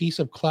piece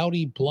of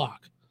cloudy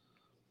block,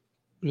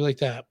 like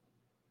that,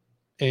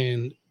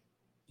 and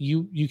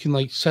you can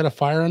like set a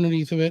fire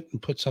underneath of it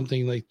and put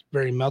something like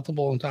very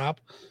meltable on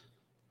top,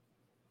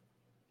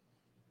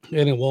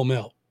 and it won't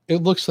melt.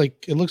 It looks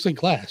like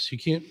glass. You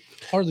can't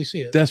hardly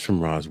see it. That's from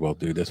Roswell,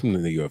 dude. That's from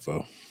the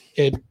UFO.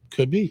 It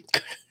could be.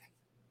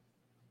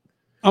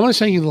 I'm gonna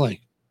send you the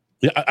link.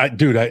 Yeah,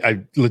 I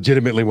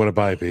legitimately want to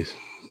buy a piece.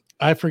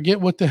 I forget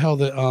what the hell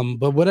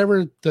but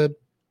whatever the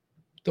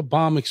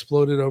bomb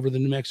exploded over the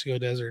New Mexico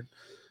desert.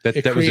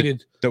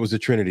 That was a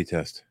Trinity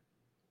test.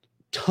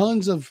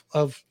 Tons of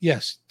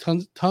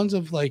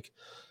like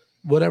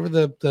whatever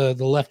the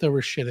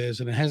leftover shit is,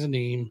 and it has a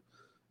name,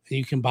 and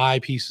you can buy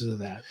pieces of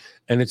that.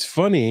 And it's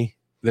funny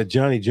that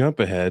Johnny Jump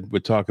Ahead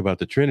would talk about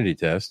the Trinity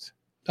test.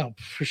 Oh,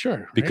 for sure.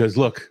 Right? Because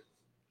look,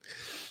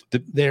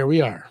 there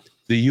we are.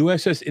 The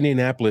USS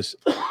Indianapolis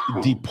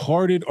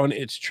departed on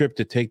its trip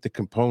to take the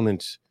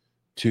components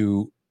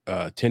to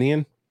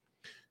Tinian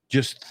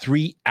just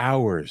 3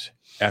 hours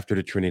after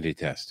the Trinity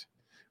test,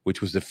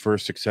 which was the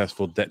first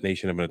successful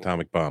detonation of an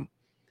atomic bomb.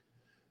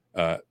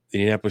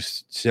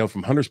 Indianapolis sailed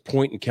from Hunters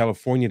Point in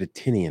California to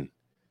Tinian.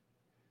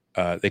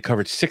 They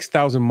covered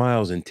 6,000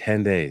 miles in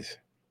 10 days.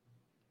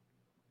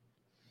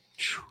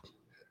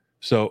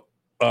 So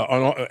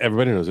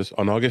everybody knows this.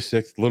 On August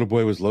 6th, the little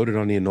boy was loaded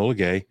on the Enola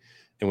Gay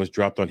and was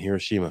dropped on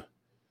Hiroshima.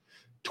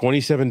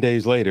 27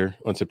 days later,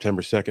 on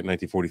September 2nd,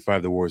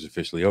 1945, the war is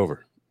officially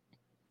over.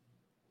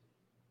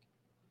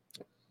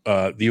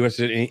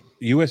 The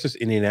USS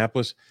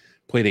Indianapolis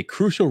played a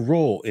crucial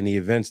role in the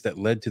events that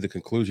led to the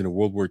conclusion of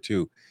World War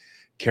II,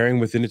 carrying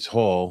within its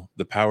hull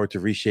the power to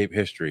reshape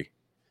history.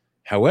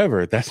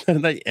 However, that's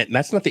not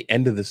the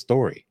end of the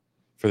story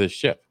for this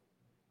ship.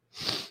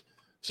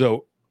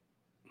 So,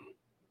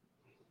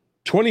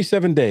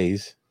 27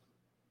 days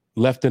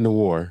left in the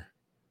war,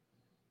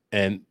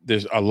 and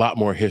there's a lot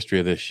more history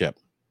of this ship.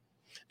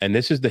 And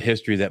this is the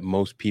history that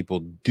most people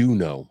do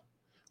know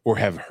or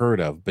have heard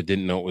of, but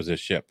didn't know it was a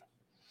ship.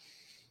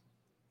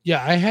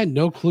 Yeah, I had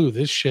no clue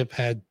this ship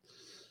had.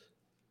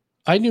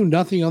 I knew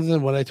nothing other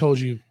than what I told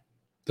you,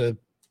 the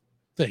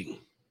thing.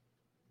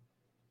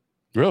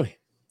 Really?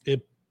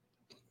 It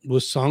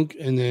was sunk,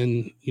 and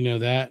then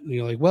that, and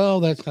you're like,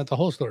 well, that's not the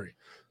whole story.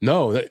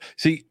 No,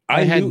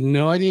 I had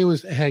no idea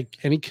it had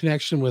any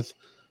connection with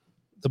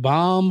the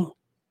bomb,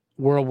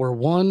 World War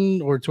I,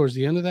 or towards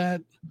the end of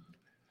that.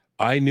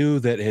 I knew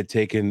that it had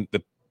taken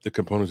the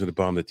components of the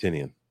bomb to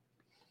Tinian.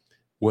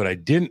 What I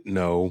didn't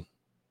know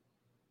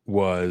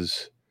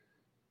was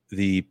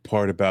the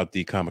part about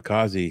the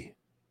kamikaze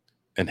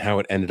and how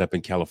it ended up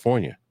in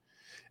California.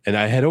 And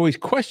I had always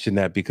questioned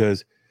that,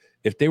 because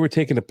if they were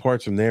taking the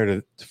parts from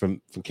there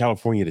from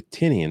California to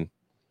Tinian,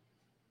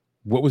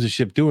 what was the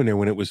ship doing there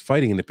when it was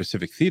fighting in the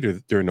Pacific Theater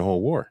during the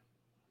whole war?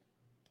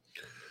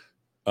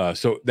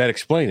 So that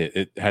explained it.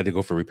 It had to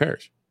go for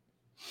repairs.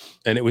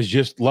 And it was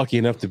just lucky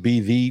enough to be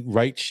the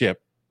right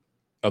ship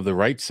of the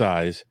right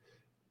size,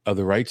 of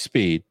the right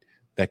speed,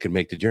 that could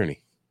make the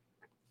journey.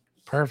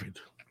 Perfect.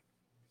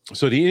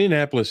 So the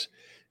Indianapolis,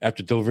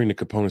 after delivering the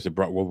components that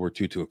brought World War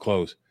II to a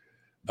close,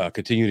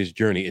 continued its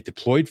journey. It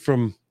deployed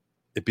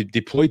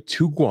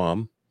to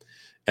Guam,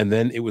 and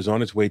then it was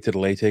on its way to the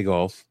Leyte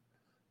Gulf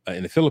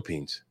in the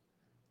Philippines.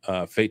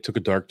 Fate took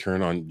a dark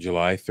turn on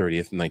July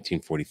 30th,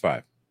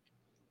 1945.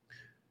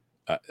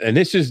 And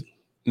this is,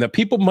 now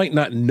people might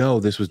not know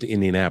this was the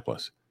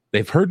Indianapolis.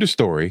 They've heard the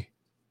story,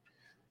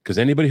 because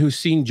anybody who's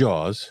seen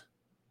Jaws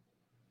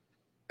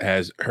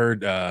has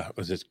heard,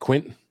 was this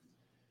Quint?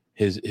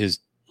 His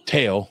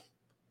tale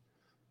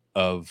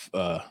of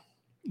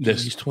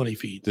this. He's 20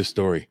 feet. This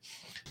story.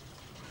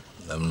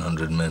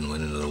 1,100 men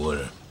went into the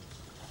water.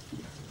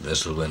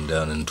 Vessel went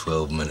down in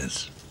 12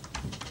 minutes.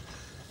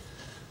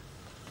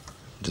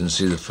 Didn't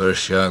see the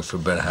first shark for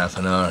about half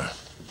an hour.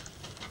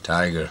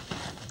 Tiger,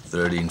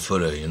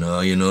 13-footer. You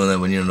know that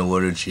when you're in the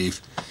water,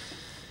 Chief?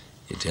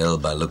 You tell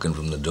by looking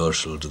from the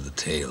dorsal to the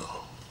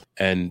tail.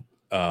 And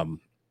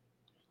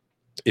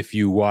if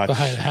you watch...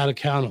 How to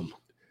count them.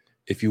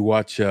 If you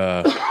watch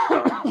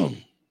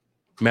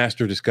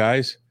Master of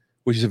Disguise,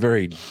 which is a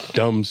very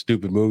dumb,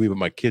 stupid movie, but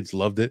my kids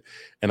loved it,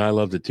 and I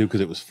loved it too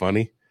because it was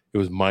funny. It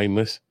was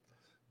mindless,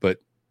 but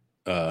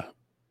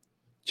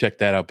check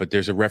that out. But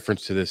there's a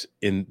reference to this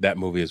in that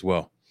movie as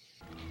well.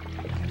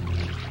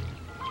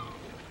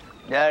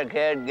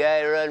 Dark-haired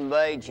guy run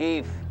by,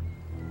 Chief.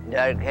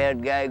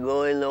 Dark-haired guy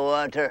go in the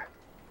water.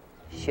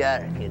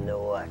 Shark in the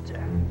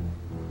water.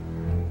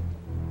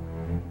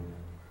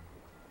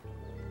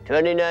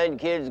 29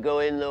 kids go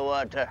in the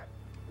water.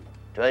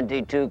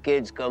 22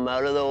 kids come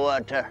out of the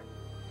water.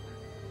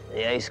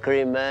 The ice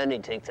cream man, he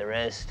take the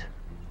rest.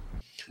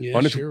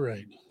 Yes, you're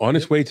right. On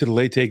its way to the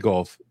Leyte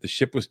Gulf, the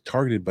ship was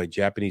targeted by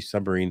Japanese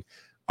submarine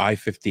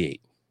I-58.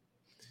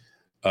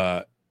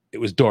 It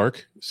was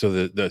dark,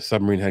 so the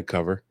submarine had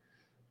cover.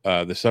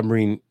 The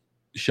submarine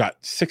shot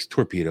 6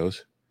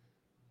 torpedoes,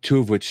 2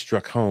 of which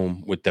struck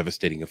home with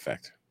devastating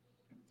effect.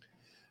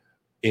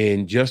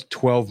 In just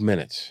 12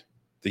 minutes,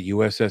 the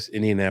USS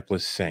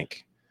Indianapolis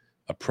sank.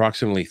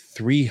 Approximately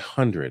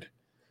 300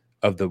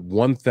 of the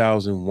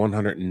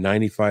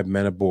 1,195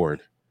 men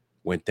aboard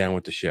went down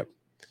with the ship.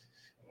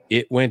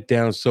 It went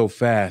down so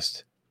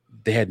fast,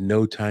 they had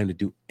no time to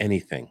do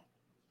anything.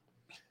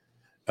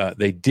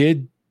 They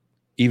did,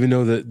 even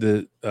though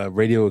the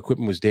radio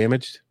equipment was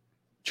damaged,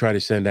 try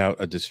to send out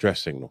a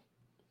distress signal.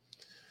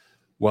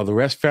 While the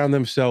rest found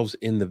themselves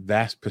in the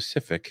vast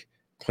Pacific,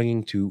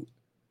 clinging to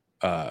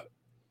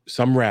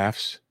some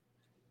rafts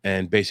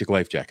and basic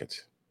life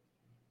jackets.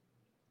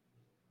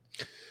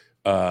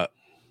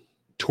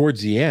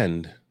 Towards the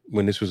end,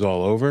 when this was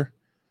all over,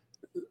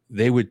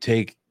 they would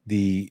take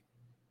the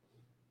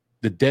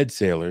dead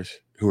sailors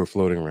who were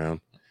floating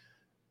around,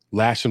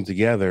 lashed them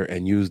together,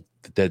 and used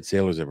the dead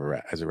sailors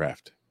as a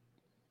raft.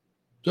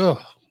 Oh,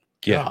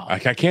 Yeah, I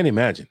can't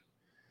imagine.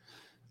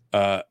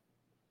 So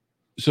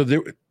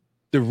the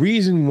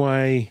reason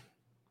why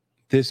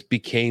this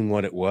became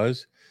what it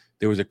was,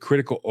 there was a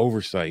critical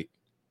oversight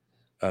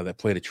that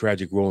played a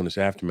tragic role in this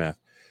aftermath.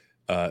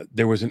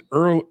 There was an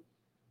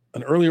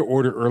earlier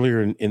order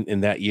earlier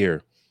in that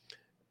year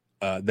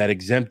that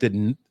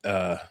exempted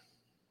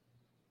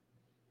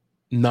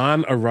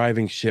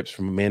non-arriving ships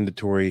from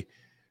mandatory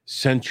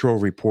central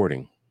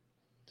reporting.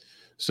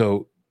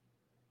 So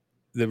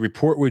the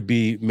report would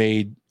be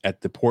made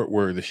at the port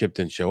where the ship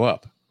didn't show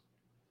up.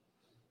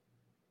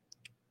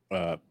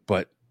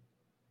 But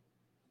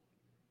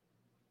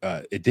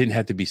it didn't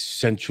have to be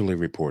centrally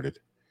reported.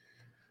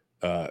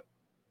 So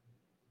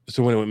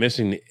when it went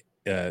missing,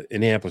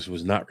 Indianapolis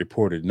was not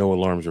reported. No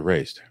alarms were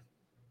raised.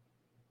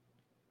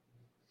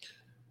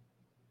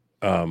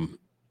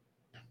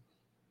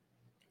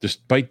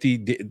 Despite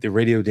the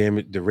radio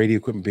damage, the radio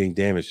equipment being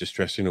damaged,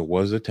 distress signal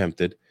was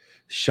attempted.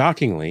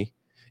 Shockingly,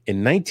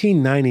 in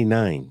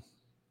 1999,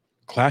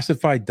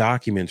 classified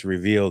documents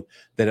revealed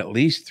that at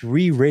least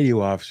 3 radio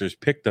officers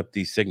picked up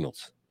these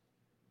signals.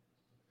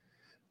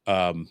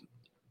 All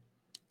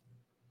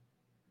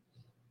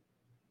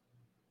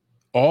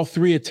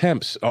 3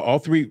 attempts, all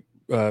 3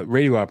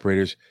 radio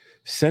operators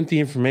sent the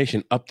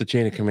information up the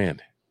chain of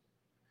command.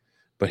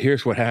 But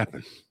here's what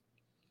happened.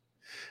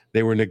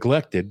 They were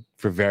neglected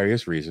for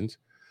various reasons.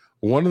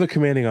 One of the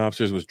commanding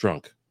officers was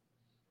drunk.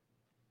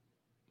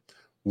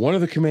 One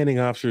of the commanding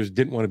officers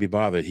didn't want to be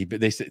bothered.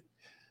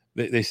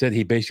 They said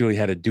he basically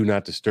had a do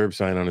not disturb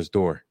sign on his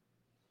door.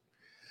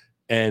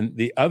 And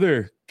the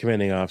other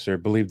commanding officer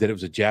believed that it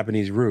was a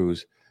Japanese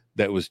ruse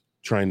that was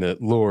trying to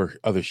lure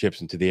other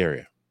ships into the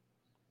area.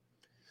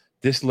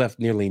 This left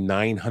nearly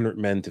 900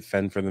 men to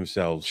fend for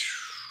themselves,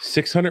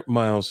 600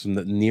 miles from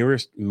the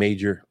nearest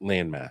major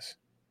landmass.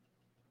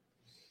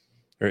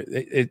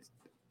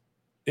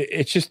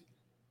 It's just,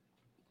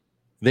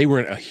 they were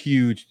in a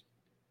huge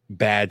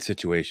bad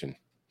situation.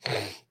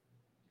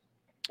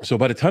 So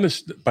by the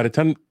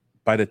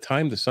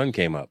time the sun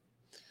came up,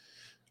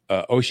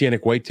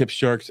 oceanic white-tip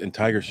sharks and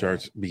tiger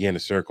sharks began to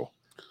circle.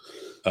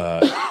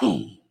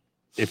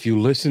 If you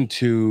listen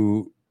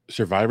to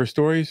survivor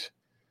stories,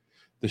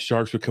 the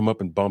sharks would come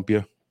up and bump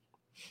you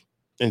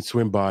and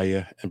swim by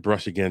you and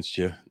brush against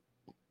you.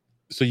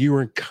 So you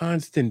were in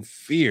constant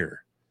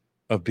fear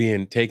of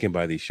being taken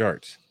by these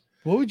sharks.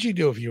 What would you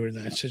do if you were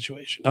in that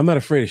situation? I'm not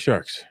afraid of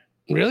sharks.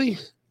 Really?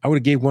 I would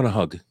have gave one a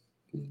hug.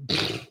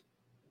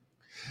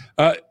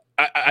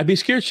 I'd be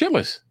scared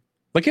shitless,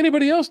 like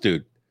anybody else,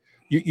 dude.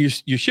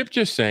 Your ship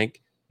just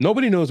sank.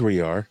 Nobody knows where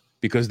you are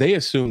because they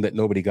assumed that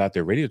nobody got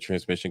their radio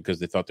transmission because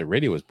they thought their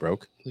radio was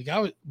broke.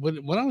 Like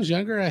when I was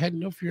younger, I had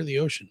no fear of the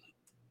ocean.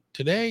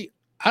 Today,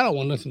 I don't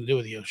want nothing to do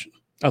with the ocean.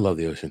 I love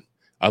the ocean.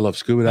 I love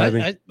scuba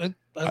diving.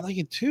 I like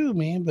it too,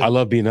 man. But I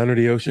love being under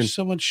the ocean. There's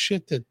so much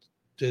shit that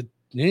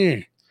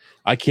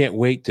I can't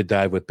wait to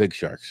dive with big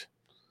sharks.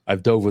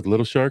 I've dove with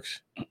little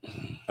sharks.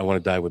 I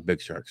want to dive with big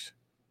sharks.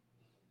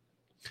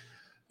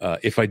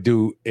 If I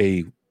do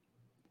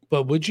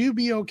but would you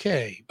be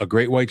okay? A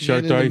great white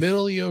shark dive in the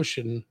middle of the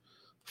ocean,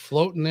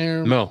 floating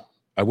there? No,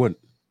 I wouldn't.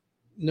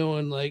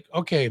 Knowing like,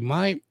 okay,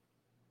 my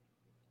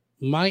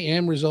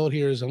end result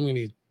here is I'm going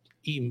to be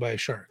eaten by a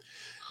shark.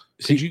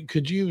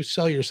 Could you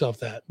sell yourself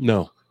that?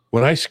 No.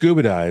 When I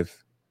scuba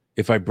dive,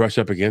 if I brush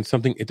up against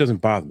something, it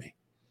doesn't bother me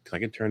because I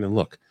can turn and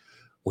look.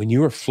 When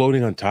you are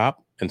floating on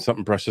top and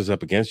something brushes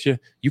up against you,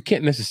 you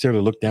can't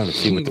necessarily look down and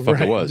see what the fuck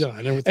it was. No,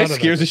 I never thought that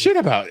scares the shit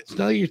about it. It's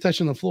not like you're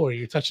touching the floor.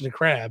 You're touching a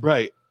crab.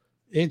 Right.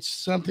 It's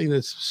something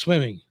that's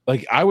swimming.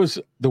 Like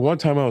the one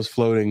time I was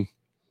floating,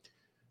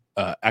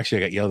 actually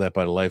I got yelled at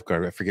by the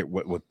lifeguard. I forget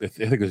what I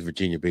think it was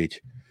Virginia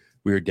Beach.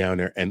 We were down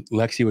there and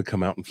Lexi would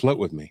come out and float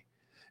with me.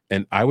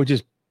 And I would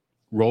just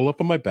roll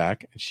up on my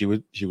back and she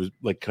was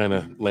like kind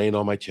of laying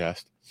on my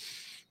chest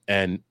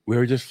and we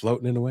were just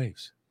floating in the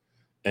waves.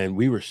 And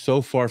we were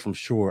so far from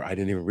shore, I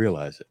didn't even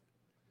realize it.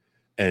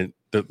 And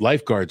the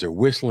lifeguards are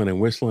whistling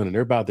and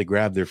they're about to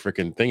grab their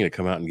freaking thing to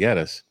come out and get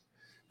us.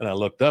 And I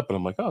looked up and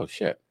I'm like, oh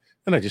shit.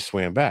 And I just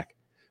swam back.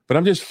 But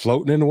I'm just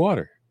floating in the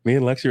water. Me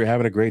and Lexi were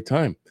having a great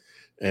time.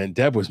 And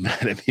Deb was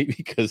mad at me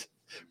because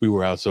we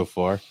were out so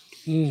far.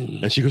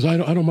 And she goes, I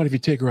don't mind if you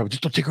take her out,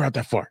 just don't take her out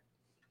that far.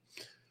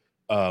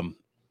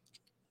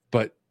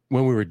 But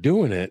when we were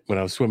doing it, when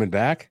I was swimming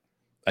back,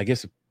 I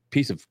guess a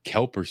piece of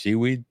kelp or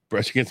seaweed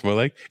brushed against my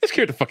leg. It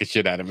scared the fucking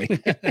shit out of me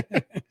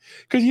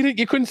because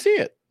you couldn't see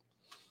it.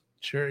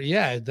 Sure,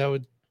 yeah, that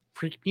would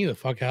freak me the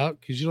fuck out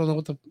because you don't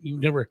know you've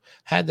never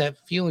had that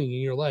feeling in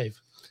your life.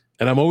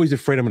 And I'm always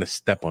afraid I'm going to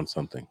step on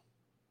something.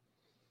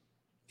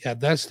 Yeah,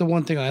 that's the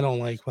one thing I don't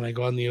like when I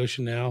go out in the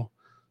ocean now.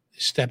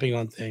 Stepping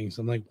on things.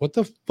 I'm like, what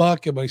the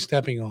fuck am I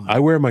stepping on? I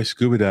wear my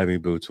scuba diving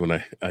boots when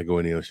I go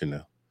in the ocean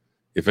now.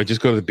 If I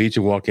just go to the beach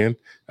and walk in,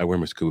 I wear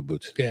my scuba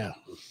boots. Yeah.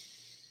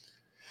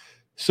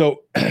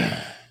 So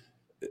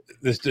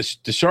the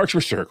sharks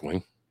were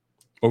circling.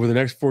 Over the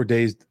next 4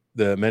 days,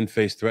 the men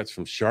faced threats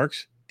from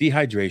sharks,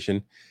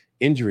 dehydration,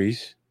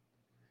 injuries,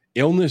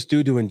 illness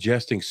due to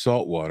ingesting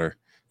salt water,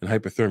 and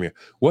hypothermia.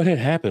 What had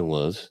happened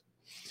was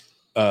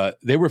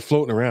they were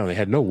floating around. They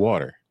had no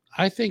water.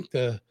 I think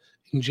the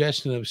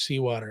ingestion of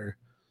seawater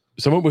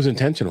Some of it was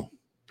intentional.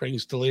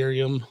 brings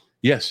delirium.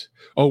 Yes.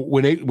 Oh,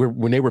 when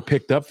they were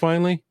picked up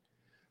finally,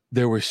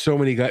 there were so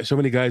many guys. So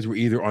many guys were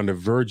either on the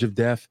verge of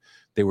death,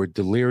 they were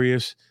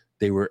delirious,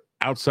 they were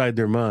outside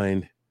their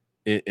mind,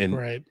 and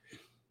Right.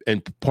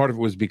 and part of it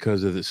was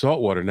because of the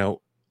salt water.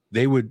 Now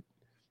they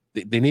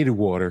needed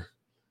water,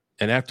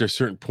 and after a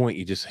certain point,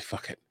 you just say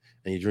fuck it,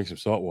 and you drink some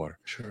salt water.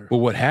 Sure. But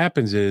what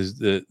happens is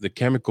the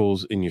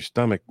chemicals in your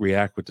stomach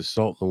react with the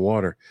salt and the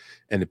water,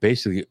 and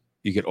basically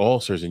you get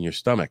ulcers in your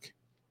stomach,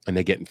 and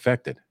they get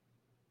infected,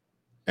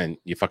 and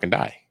you fucking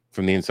die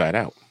from the inside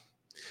out.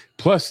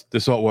 Plus, the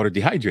salt water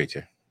dehydrates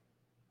you.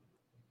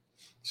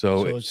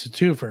 So it's a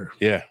twofer.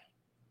 yeah.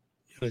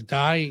 You gonna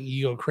die,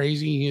 you go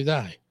crazy, you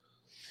die.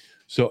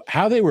 So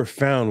how they were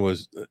found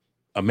was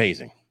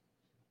amazing.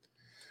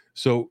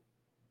 So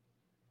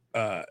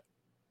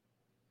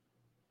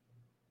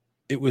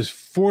it was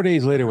 4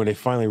 days later when they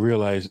finally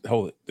realized,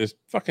 hold, this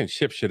fucking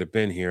ship should have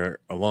been here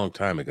a long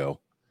time ago.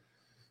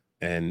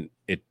 And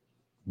it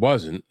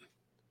wasn't.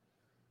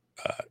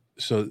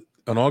 So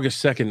on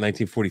August 2nd,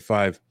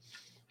 1945,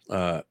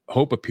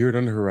 Hope appeared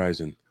on the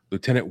horizon.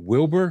 Lieutenant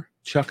Wilbur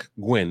Chuck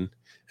Gwynn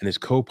and his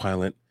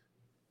co-pilot,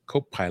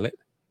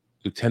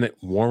 Lieutenant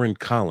Warren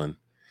Collin,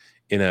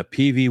 in a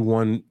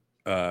PV-1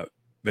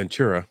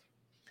 Ventura.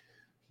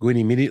 Gwynn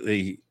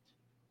immediately,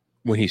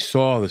 when he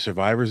saw the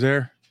survivors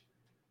there,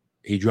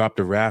 he dropped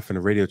a raft and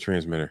a radio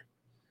transmitter.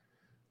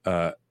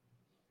 And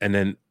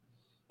then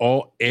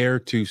all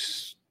air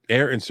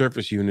and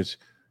surface units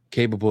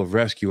capable of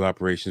rescue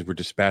operations were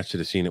dispatched to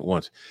the scene at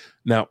once.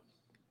 Now,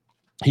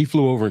 he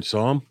flew over and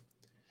saw him.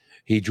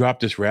 He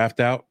dropped this raft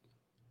out.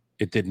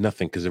 It did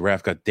nothing because the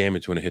raft got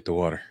damaged when it hit the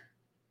water.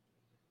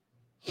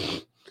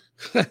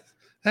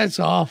 That's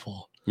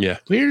awful. Yeah.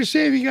 We're here to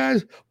save you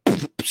guys.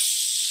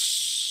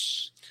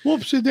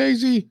 Whoopsie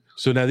daisy.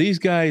 So now these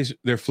guys,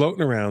 they're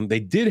floating around. They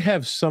did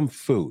have some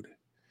food.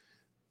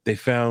 They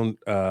found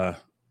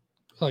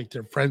Like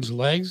their friends'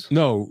 legs.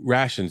 no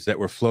rations that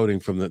were floating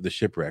from the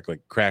shipwreck,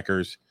 like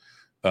crackers,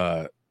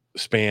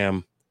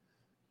 spam.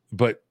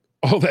 But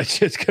all that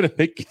shit's gonna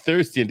make you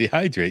thirsty and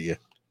dehydrate you.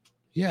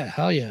 Yeah,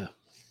 hell yeah.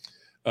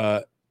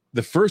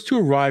 The first to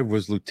arrive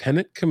was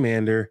Lieutenant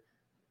Commander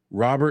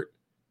Robert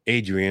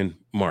Adrian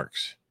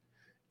Marks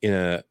in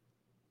a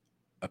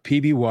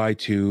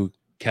PBY-2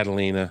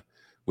 Catalina,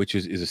 which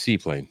is a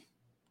seaplane.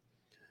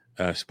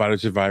 Spotted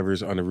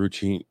survivors on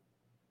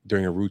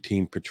during a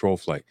routine patrol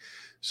flight.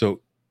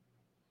 So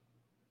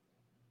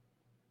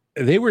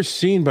they were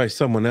seen by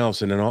someone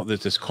else, and then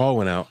this call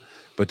went out.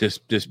 But this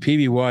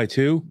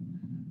PBY-2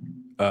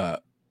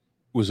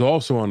 was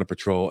also on the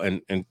patrol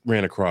and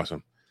ran across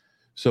them.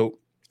 So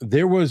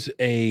there was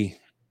a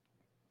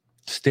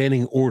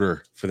standing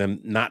order for them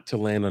not to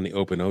land on the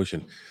open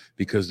ocean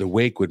because the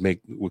wake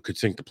could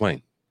sink the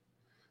plane.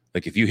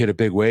 Like if you hit a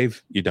big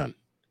wave, you're done.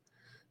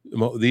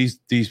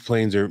 These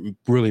planes are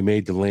really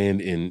made to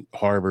land in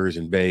harbors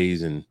and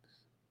bays and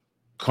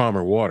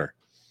calmer water.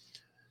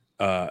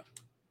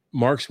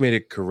 Marks made a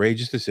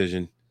courageous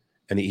decision,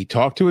 and he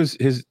talked to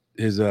his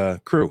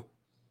crew,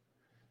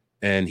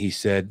 and he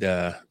said,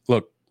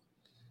 "Look,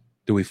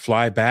 do we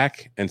fly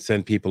back and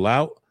send people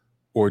out,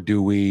 or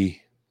do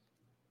we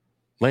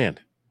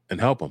land and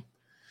help them?"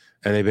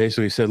 And they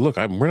basically said, "Look,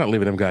 we're not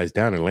leaving them guys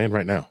down and land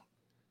right now."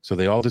 So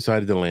they all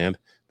decided to land.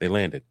 They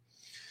landed.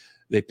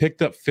 They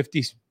picked up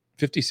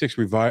 56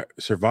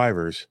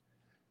 survivors.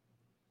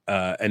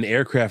 An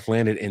aircraft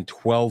landed in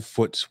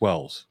 12-foot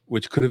swells,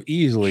 which could have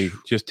easily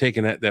just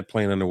taken that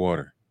plane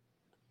underwater.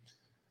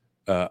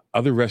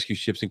 Other rescue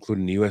ships,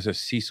 including the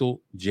USS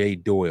Cecil J.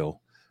 Doyle,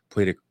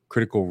 played a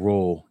critical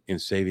role in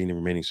saving the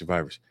remaining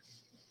survivors.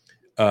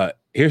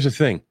 Here's the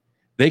thing.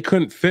 They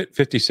couldn't fit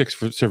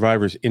 56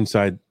 survivors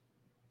inside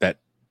that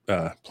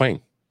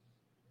plane.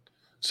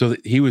 So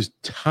that he was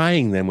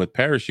tying them with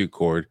parachute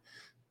cord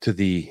to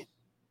the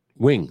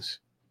wings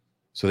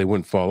so they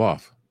wouldn't fall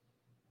off.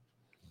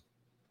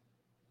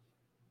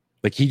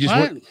 Like he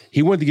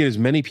wanted to get as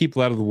many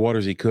people out of the water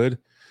as he could.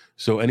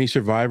 So any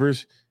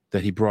survivors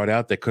that he brought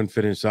out that couldn't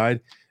fit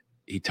inside,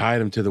 he tied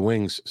them to the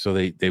wings so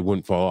they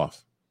wouldn't fall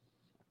off.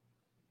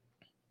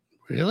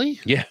 Really?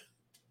 Yeah.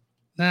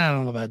 Nah, I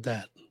don't know about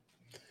that.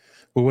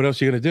 Well, what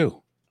else are you going to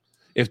do?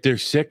 If they're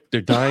sick,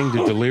 they're dying,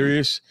 they're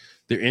delirious,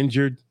 they're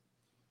injured.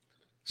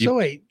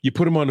 Wait. You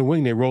put them on the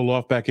wing, they roll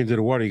off back into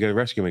the water. You got to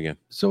rescue them again.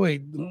 So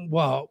wait.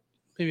 Well,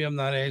 maybe I'm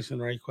not asking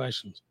the right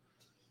questions.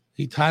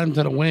 He tied him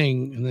to the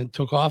wing and then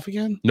took off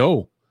again?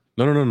 No.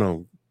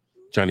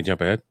 Johnny, jump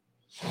ahead.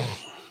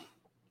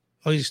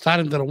 Oh, he just tied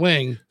him to the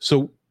wing.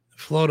 So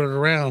floated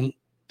around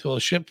till a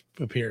ship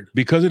appeared.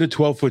 Because of the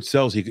 12-foot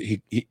cells,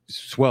 he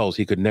swells,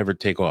 he could never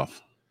take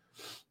off.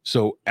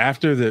 So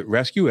after the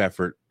rescue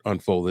effort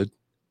unfolded,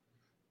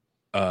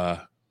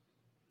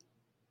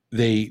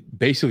 they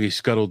basically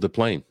scuttled the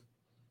plane.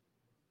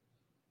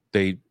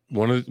 They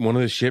one of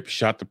the ships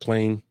shot the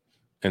plane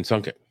and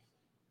sunk it.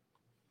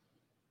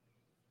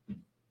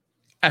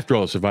 After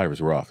all the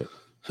survivors were off it.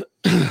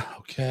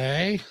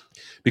 Okay.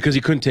 Because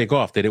he couldn't take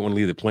off. They didn't want to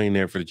leave the plane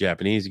there for the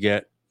Japanese to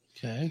get.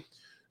 Okay.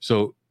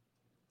 So,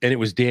 and it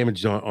was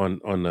damaged on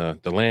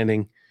the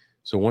landing.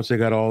 So once they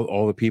got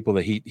all the people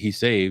that he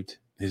saved,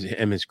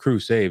 his crew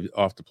saved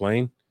off the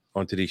plane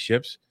onto these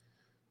ships,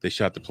 they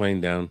shot the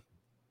plane down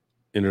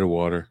into the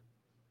water,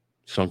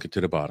 sunk it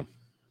to the bottom.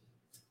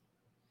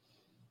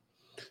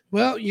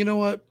 Well, you know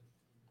what?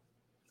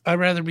 I'd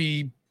rather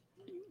be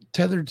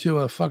tethered to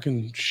a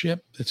fucking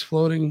ship that's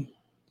floating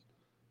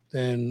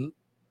than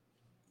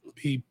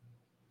be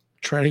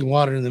treading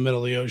water in the middle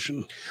of the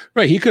ocean.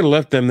 Right. He could have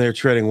left them there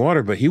treading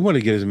water, but he wanted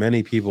to get as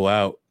many people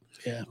out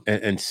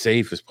and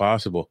safe as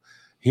possible.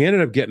 He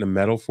ended up getting a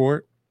medal for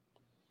it.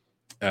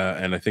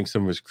 And I think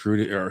some of his crew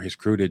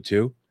did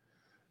too.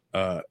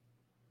 That's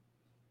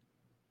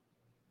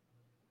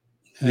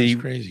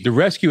crazy. The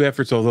rescue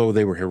efforts, although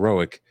they were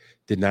heroic,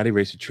 did not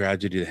erase the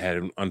tragedy that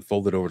had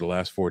unfolded over the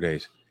last 4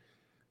 days.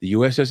 The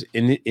USS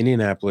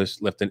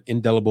Indianapolis left an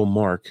indelible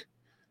mark,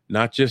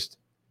 not just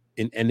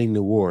in ending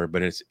the war,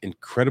 but its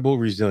incredible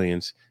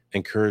resilience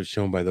and courage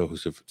shown by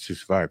those who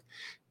survived.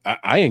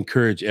 I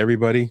encourage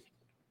everybody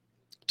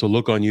to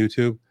look on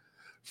YouTube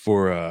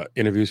for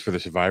interviews for the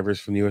survivors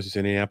from the USS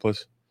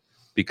Indianapolis,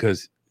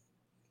 because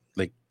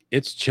like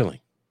it's chilling.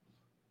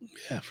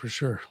 Yeah, for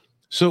sure.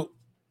 So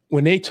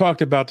when they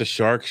talked about the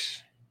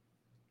sharks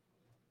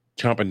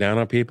chomping down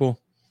on people,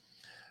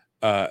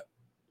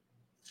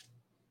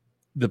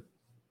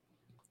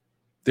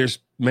 there's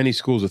many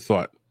schools of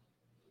thought.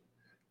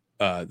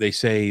 They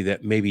say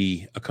that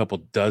maybe a couple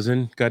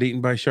dozen got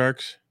eaten by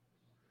sharks,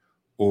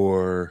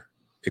 or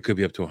it could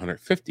be up to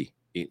 150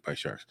 eaten by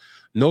sharks.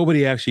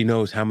 Nobody actually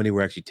knows how many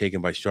were actually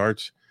taken by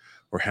sharks,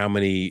 or how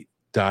many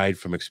died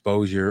from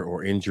exposure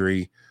or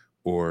injury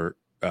or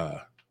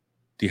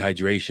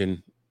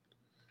dehydration.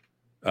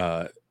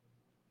 But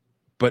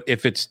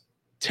if it's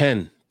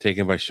 10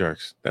 taken by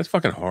sharks, that's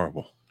fucking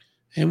horrible.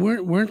 And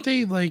weren't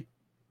they like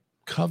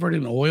covered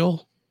in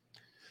oil?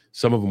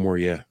 Some of them were,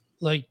 yeah.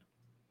 Like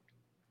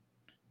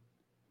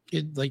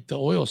the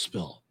oil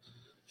spill,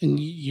 and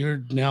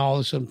you're now all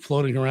of a sudden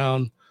floating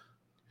around.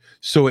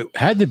 So it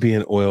had to be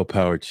an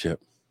oil-powered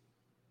ship.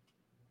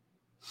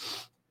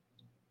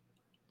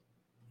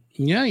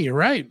 Yeah, you're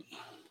right.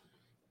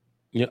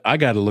 Yeah, I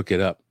got to look it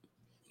up.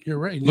 You're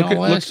right. Look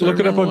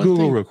it up on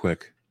Google real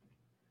quick.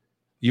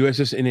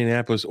 USS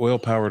Indianapolis,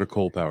 oil-powered or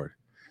coal-powered.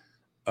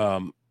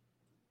 And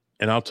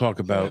I'll talk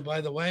about... By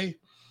the way,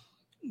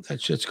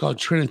 that shit's called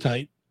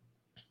Trinitite.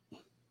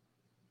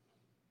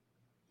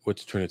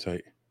 What's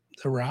Trinitite?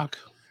 The rock.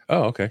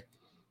 Oh, okay.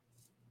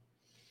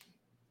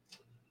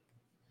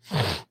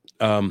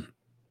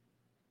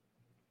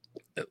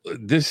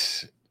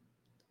 This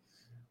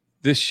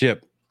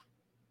ship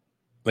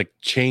like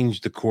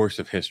changed the course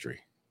of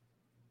history.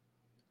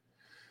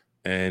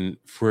 And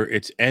for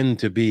its end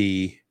to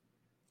be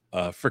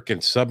a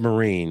freaking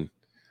submarine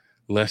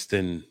less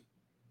than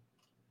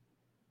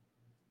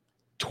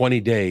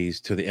 20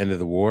 days to the end of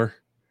the war,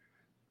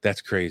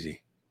 that's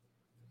crazy.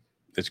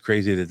 It's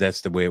crazy that that's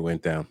the way it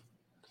went down.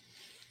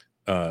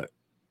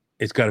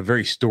 It's got a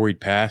very storied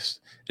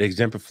past. It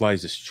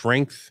exemplifies the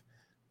strength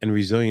and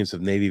resilience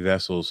of Navy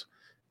vessels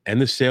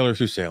and the sailors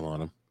who sail on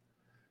them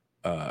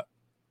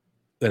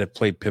that have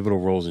played pivotal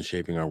roles in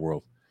shaping our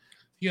world.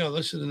 Yeah,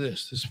 listen to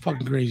this. This is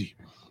fucking crazy.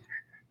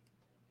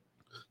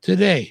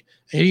 Today,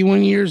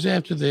 81 years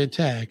after the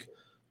attack,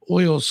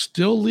 oil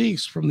still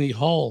leaks from the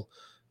hull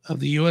of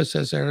the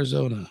USS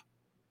Arizona.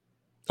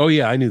 Oh,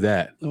 yeah, I knew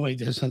that. No, wait,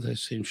 that's not that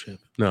same ship.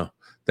 No,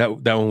 that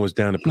one was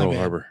down at Pearl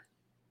Harbor.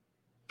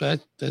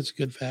 But that's a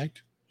good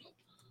fact.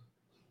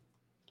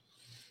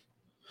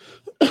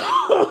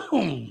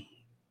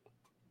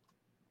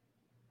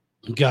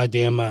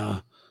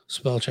 Goddamn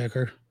spell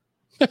checker.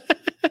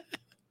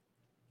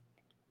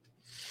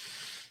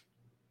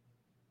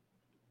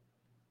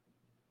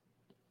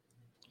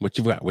 What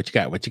you got? What you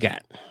got? What you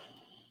got?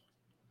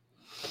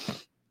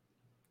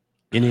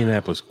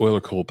 Indianapolis, oil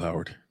or coal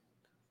powered?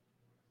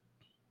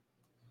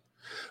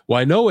 Well,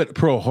 I know at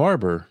Pearl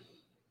Harbor,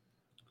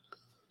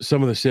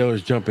 some of the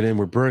sailors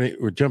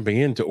were jumping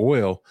into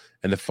oil,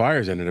 and the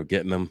fires ended up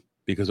getting them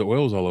because the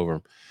oil was all over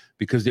them.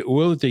 Because the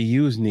oil that they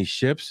use in these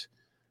ships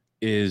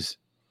is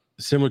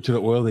similar to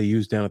the oil they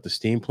use down at the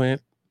steam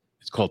plant.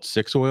 It's called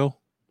 6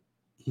 oil.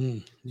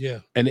 Yeah.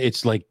 And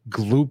it's like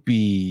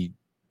gloopy.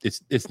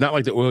 It's not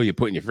like the oil you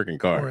put in your freaking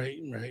car. Right.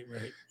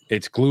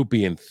 It's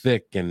gloopy and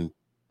thick and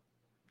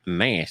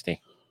nasty.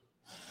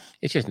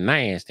 It's just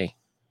nasty.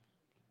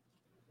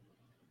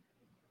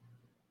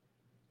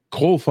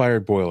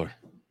 Coal-fired boiler.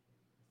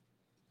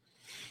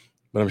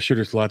 But I'm sure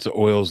there's lots of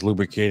oils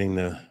lubricating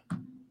the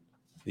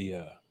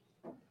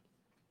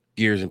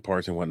gears and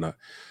parts and whatnot.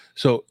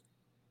 So,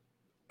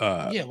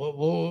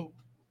 well,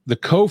 the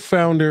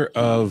co-founder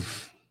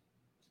of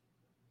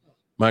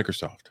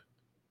Microsoft.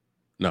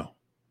 No.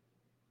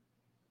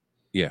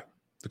 Yeah.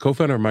 The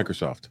co-founder of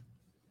Microsoft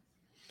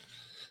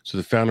So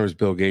the founder was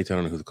Bill Gates. I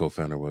don't know who the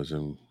co-founder was,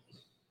 and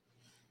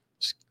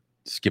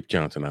Skip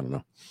Johnson. I don't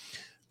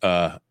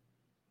know.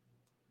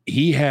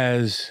 He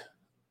has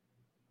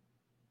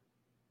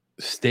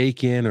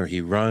stake in, or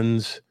he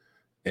runs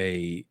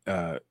a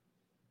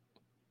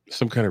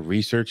some kind of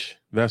research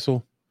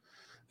vessel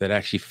that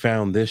actually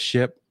found this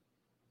ship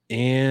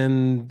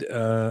and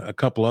a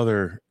couple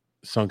other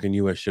sunken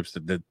U.S. ships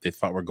that they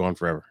thought were gone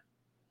forever.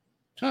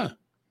 Huh.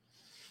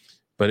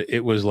 But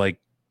it was like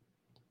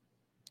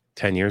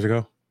 10 years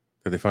ago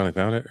that they finally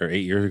found it, or 8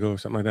 years ago, or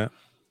something like that.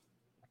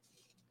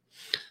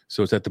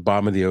 So it's at the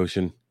bottom of the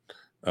ocean.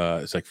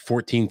 It's like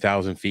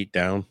 14,000 feet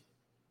down.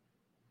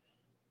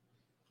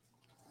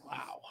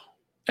 Wow.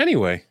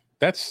 Anyway,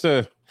 that's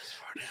the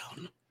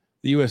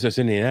USS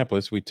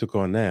Indianapolis. We took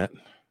on that.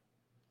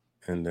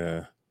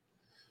 And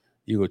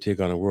you go take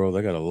on the world.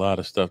 I got a lot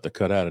of stuff to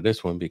cut out of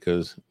this one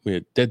because we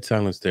had dead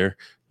silence there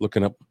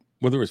looking up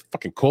whether it was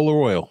fucking coal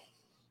or oil.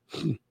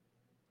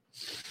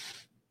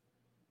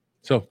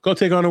 So go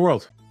take on the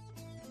world.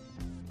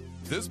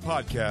 This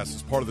podcast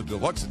is part of the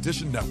Deluxe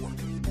Edition Network.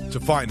 To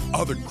find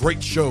other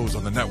great shows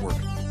on the network,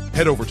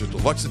 head over to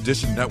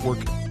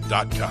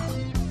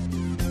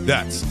deluxeeditionnetwork.com.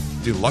 That's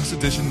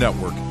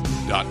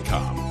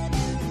deluxeeditionnetwork.com.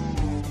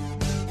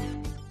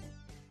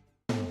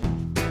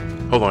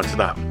 Hold on,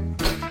 stop.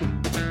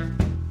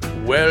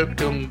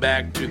 Welcome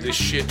back to the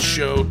Shit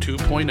Show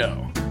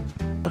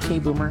 2.0. Okay,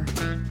 Boomer.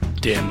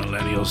 Damn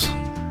millennials.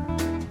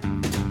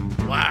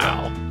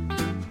 Wow.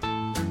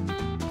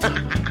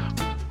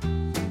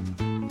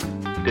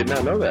 Did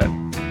not know that.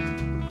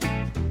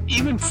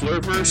 Even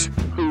flirters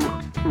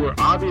who are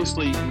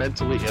obviously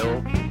mentally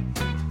ill.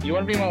 You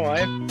want to be my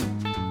wife?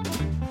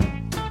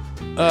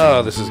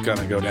 Oh, this is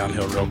gonna go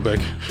downhill real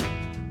quick.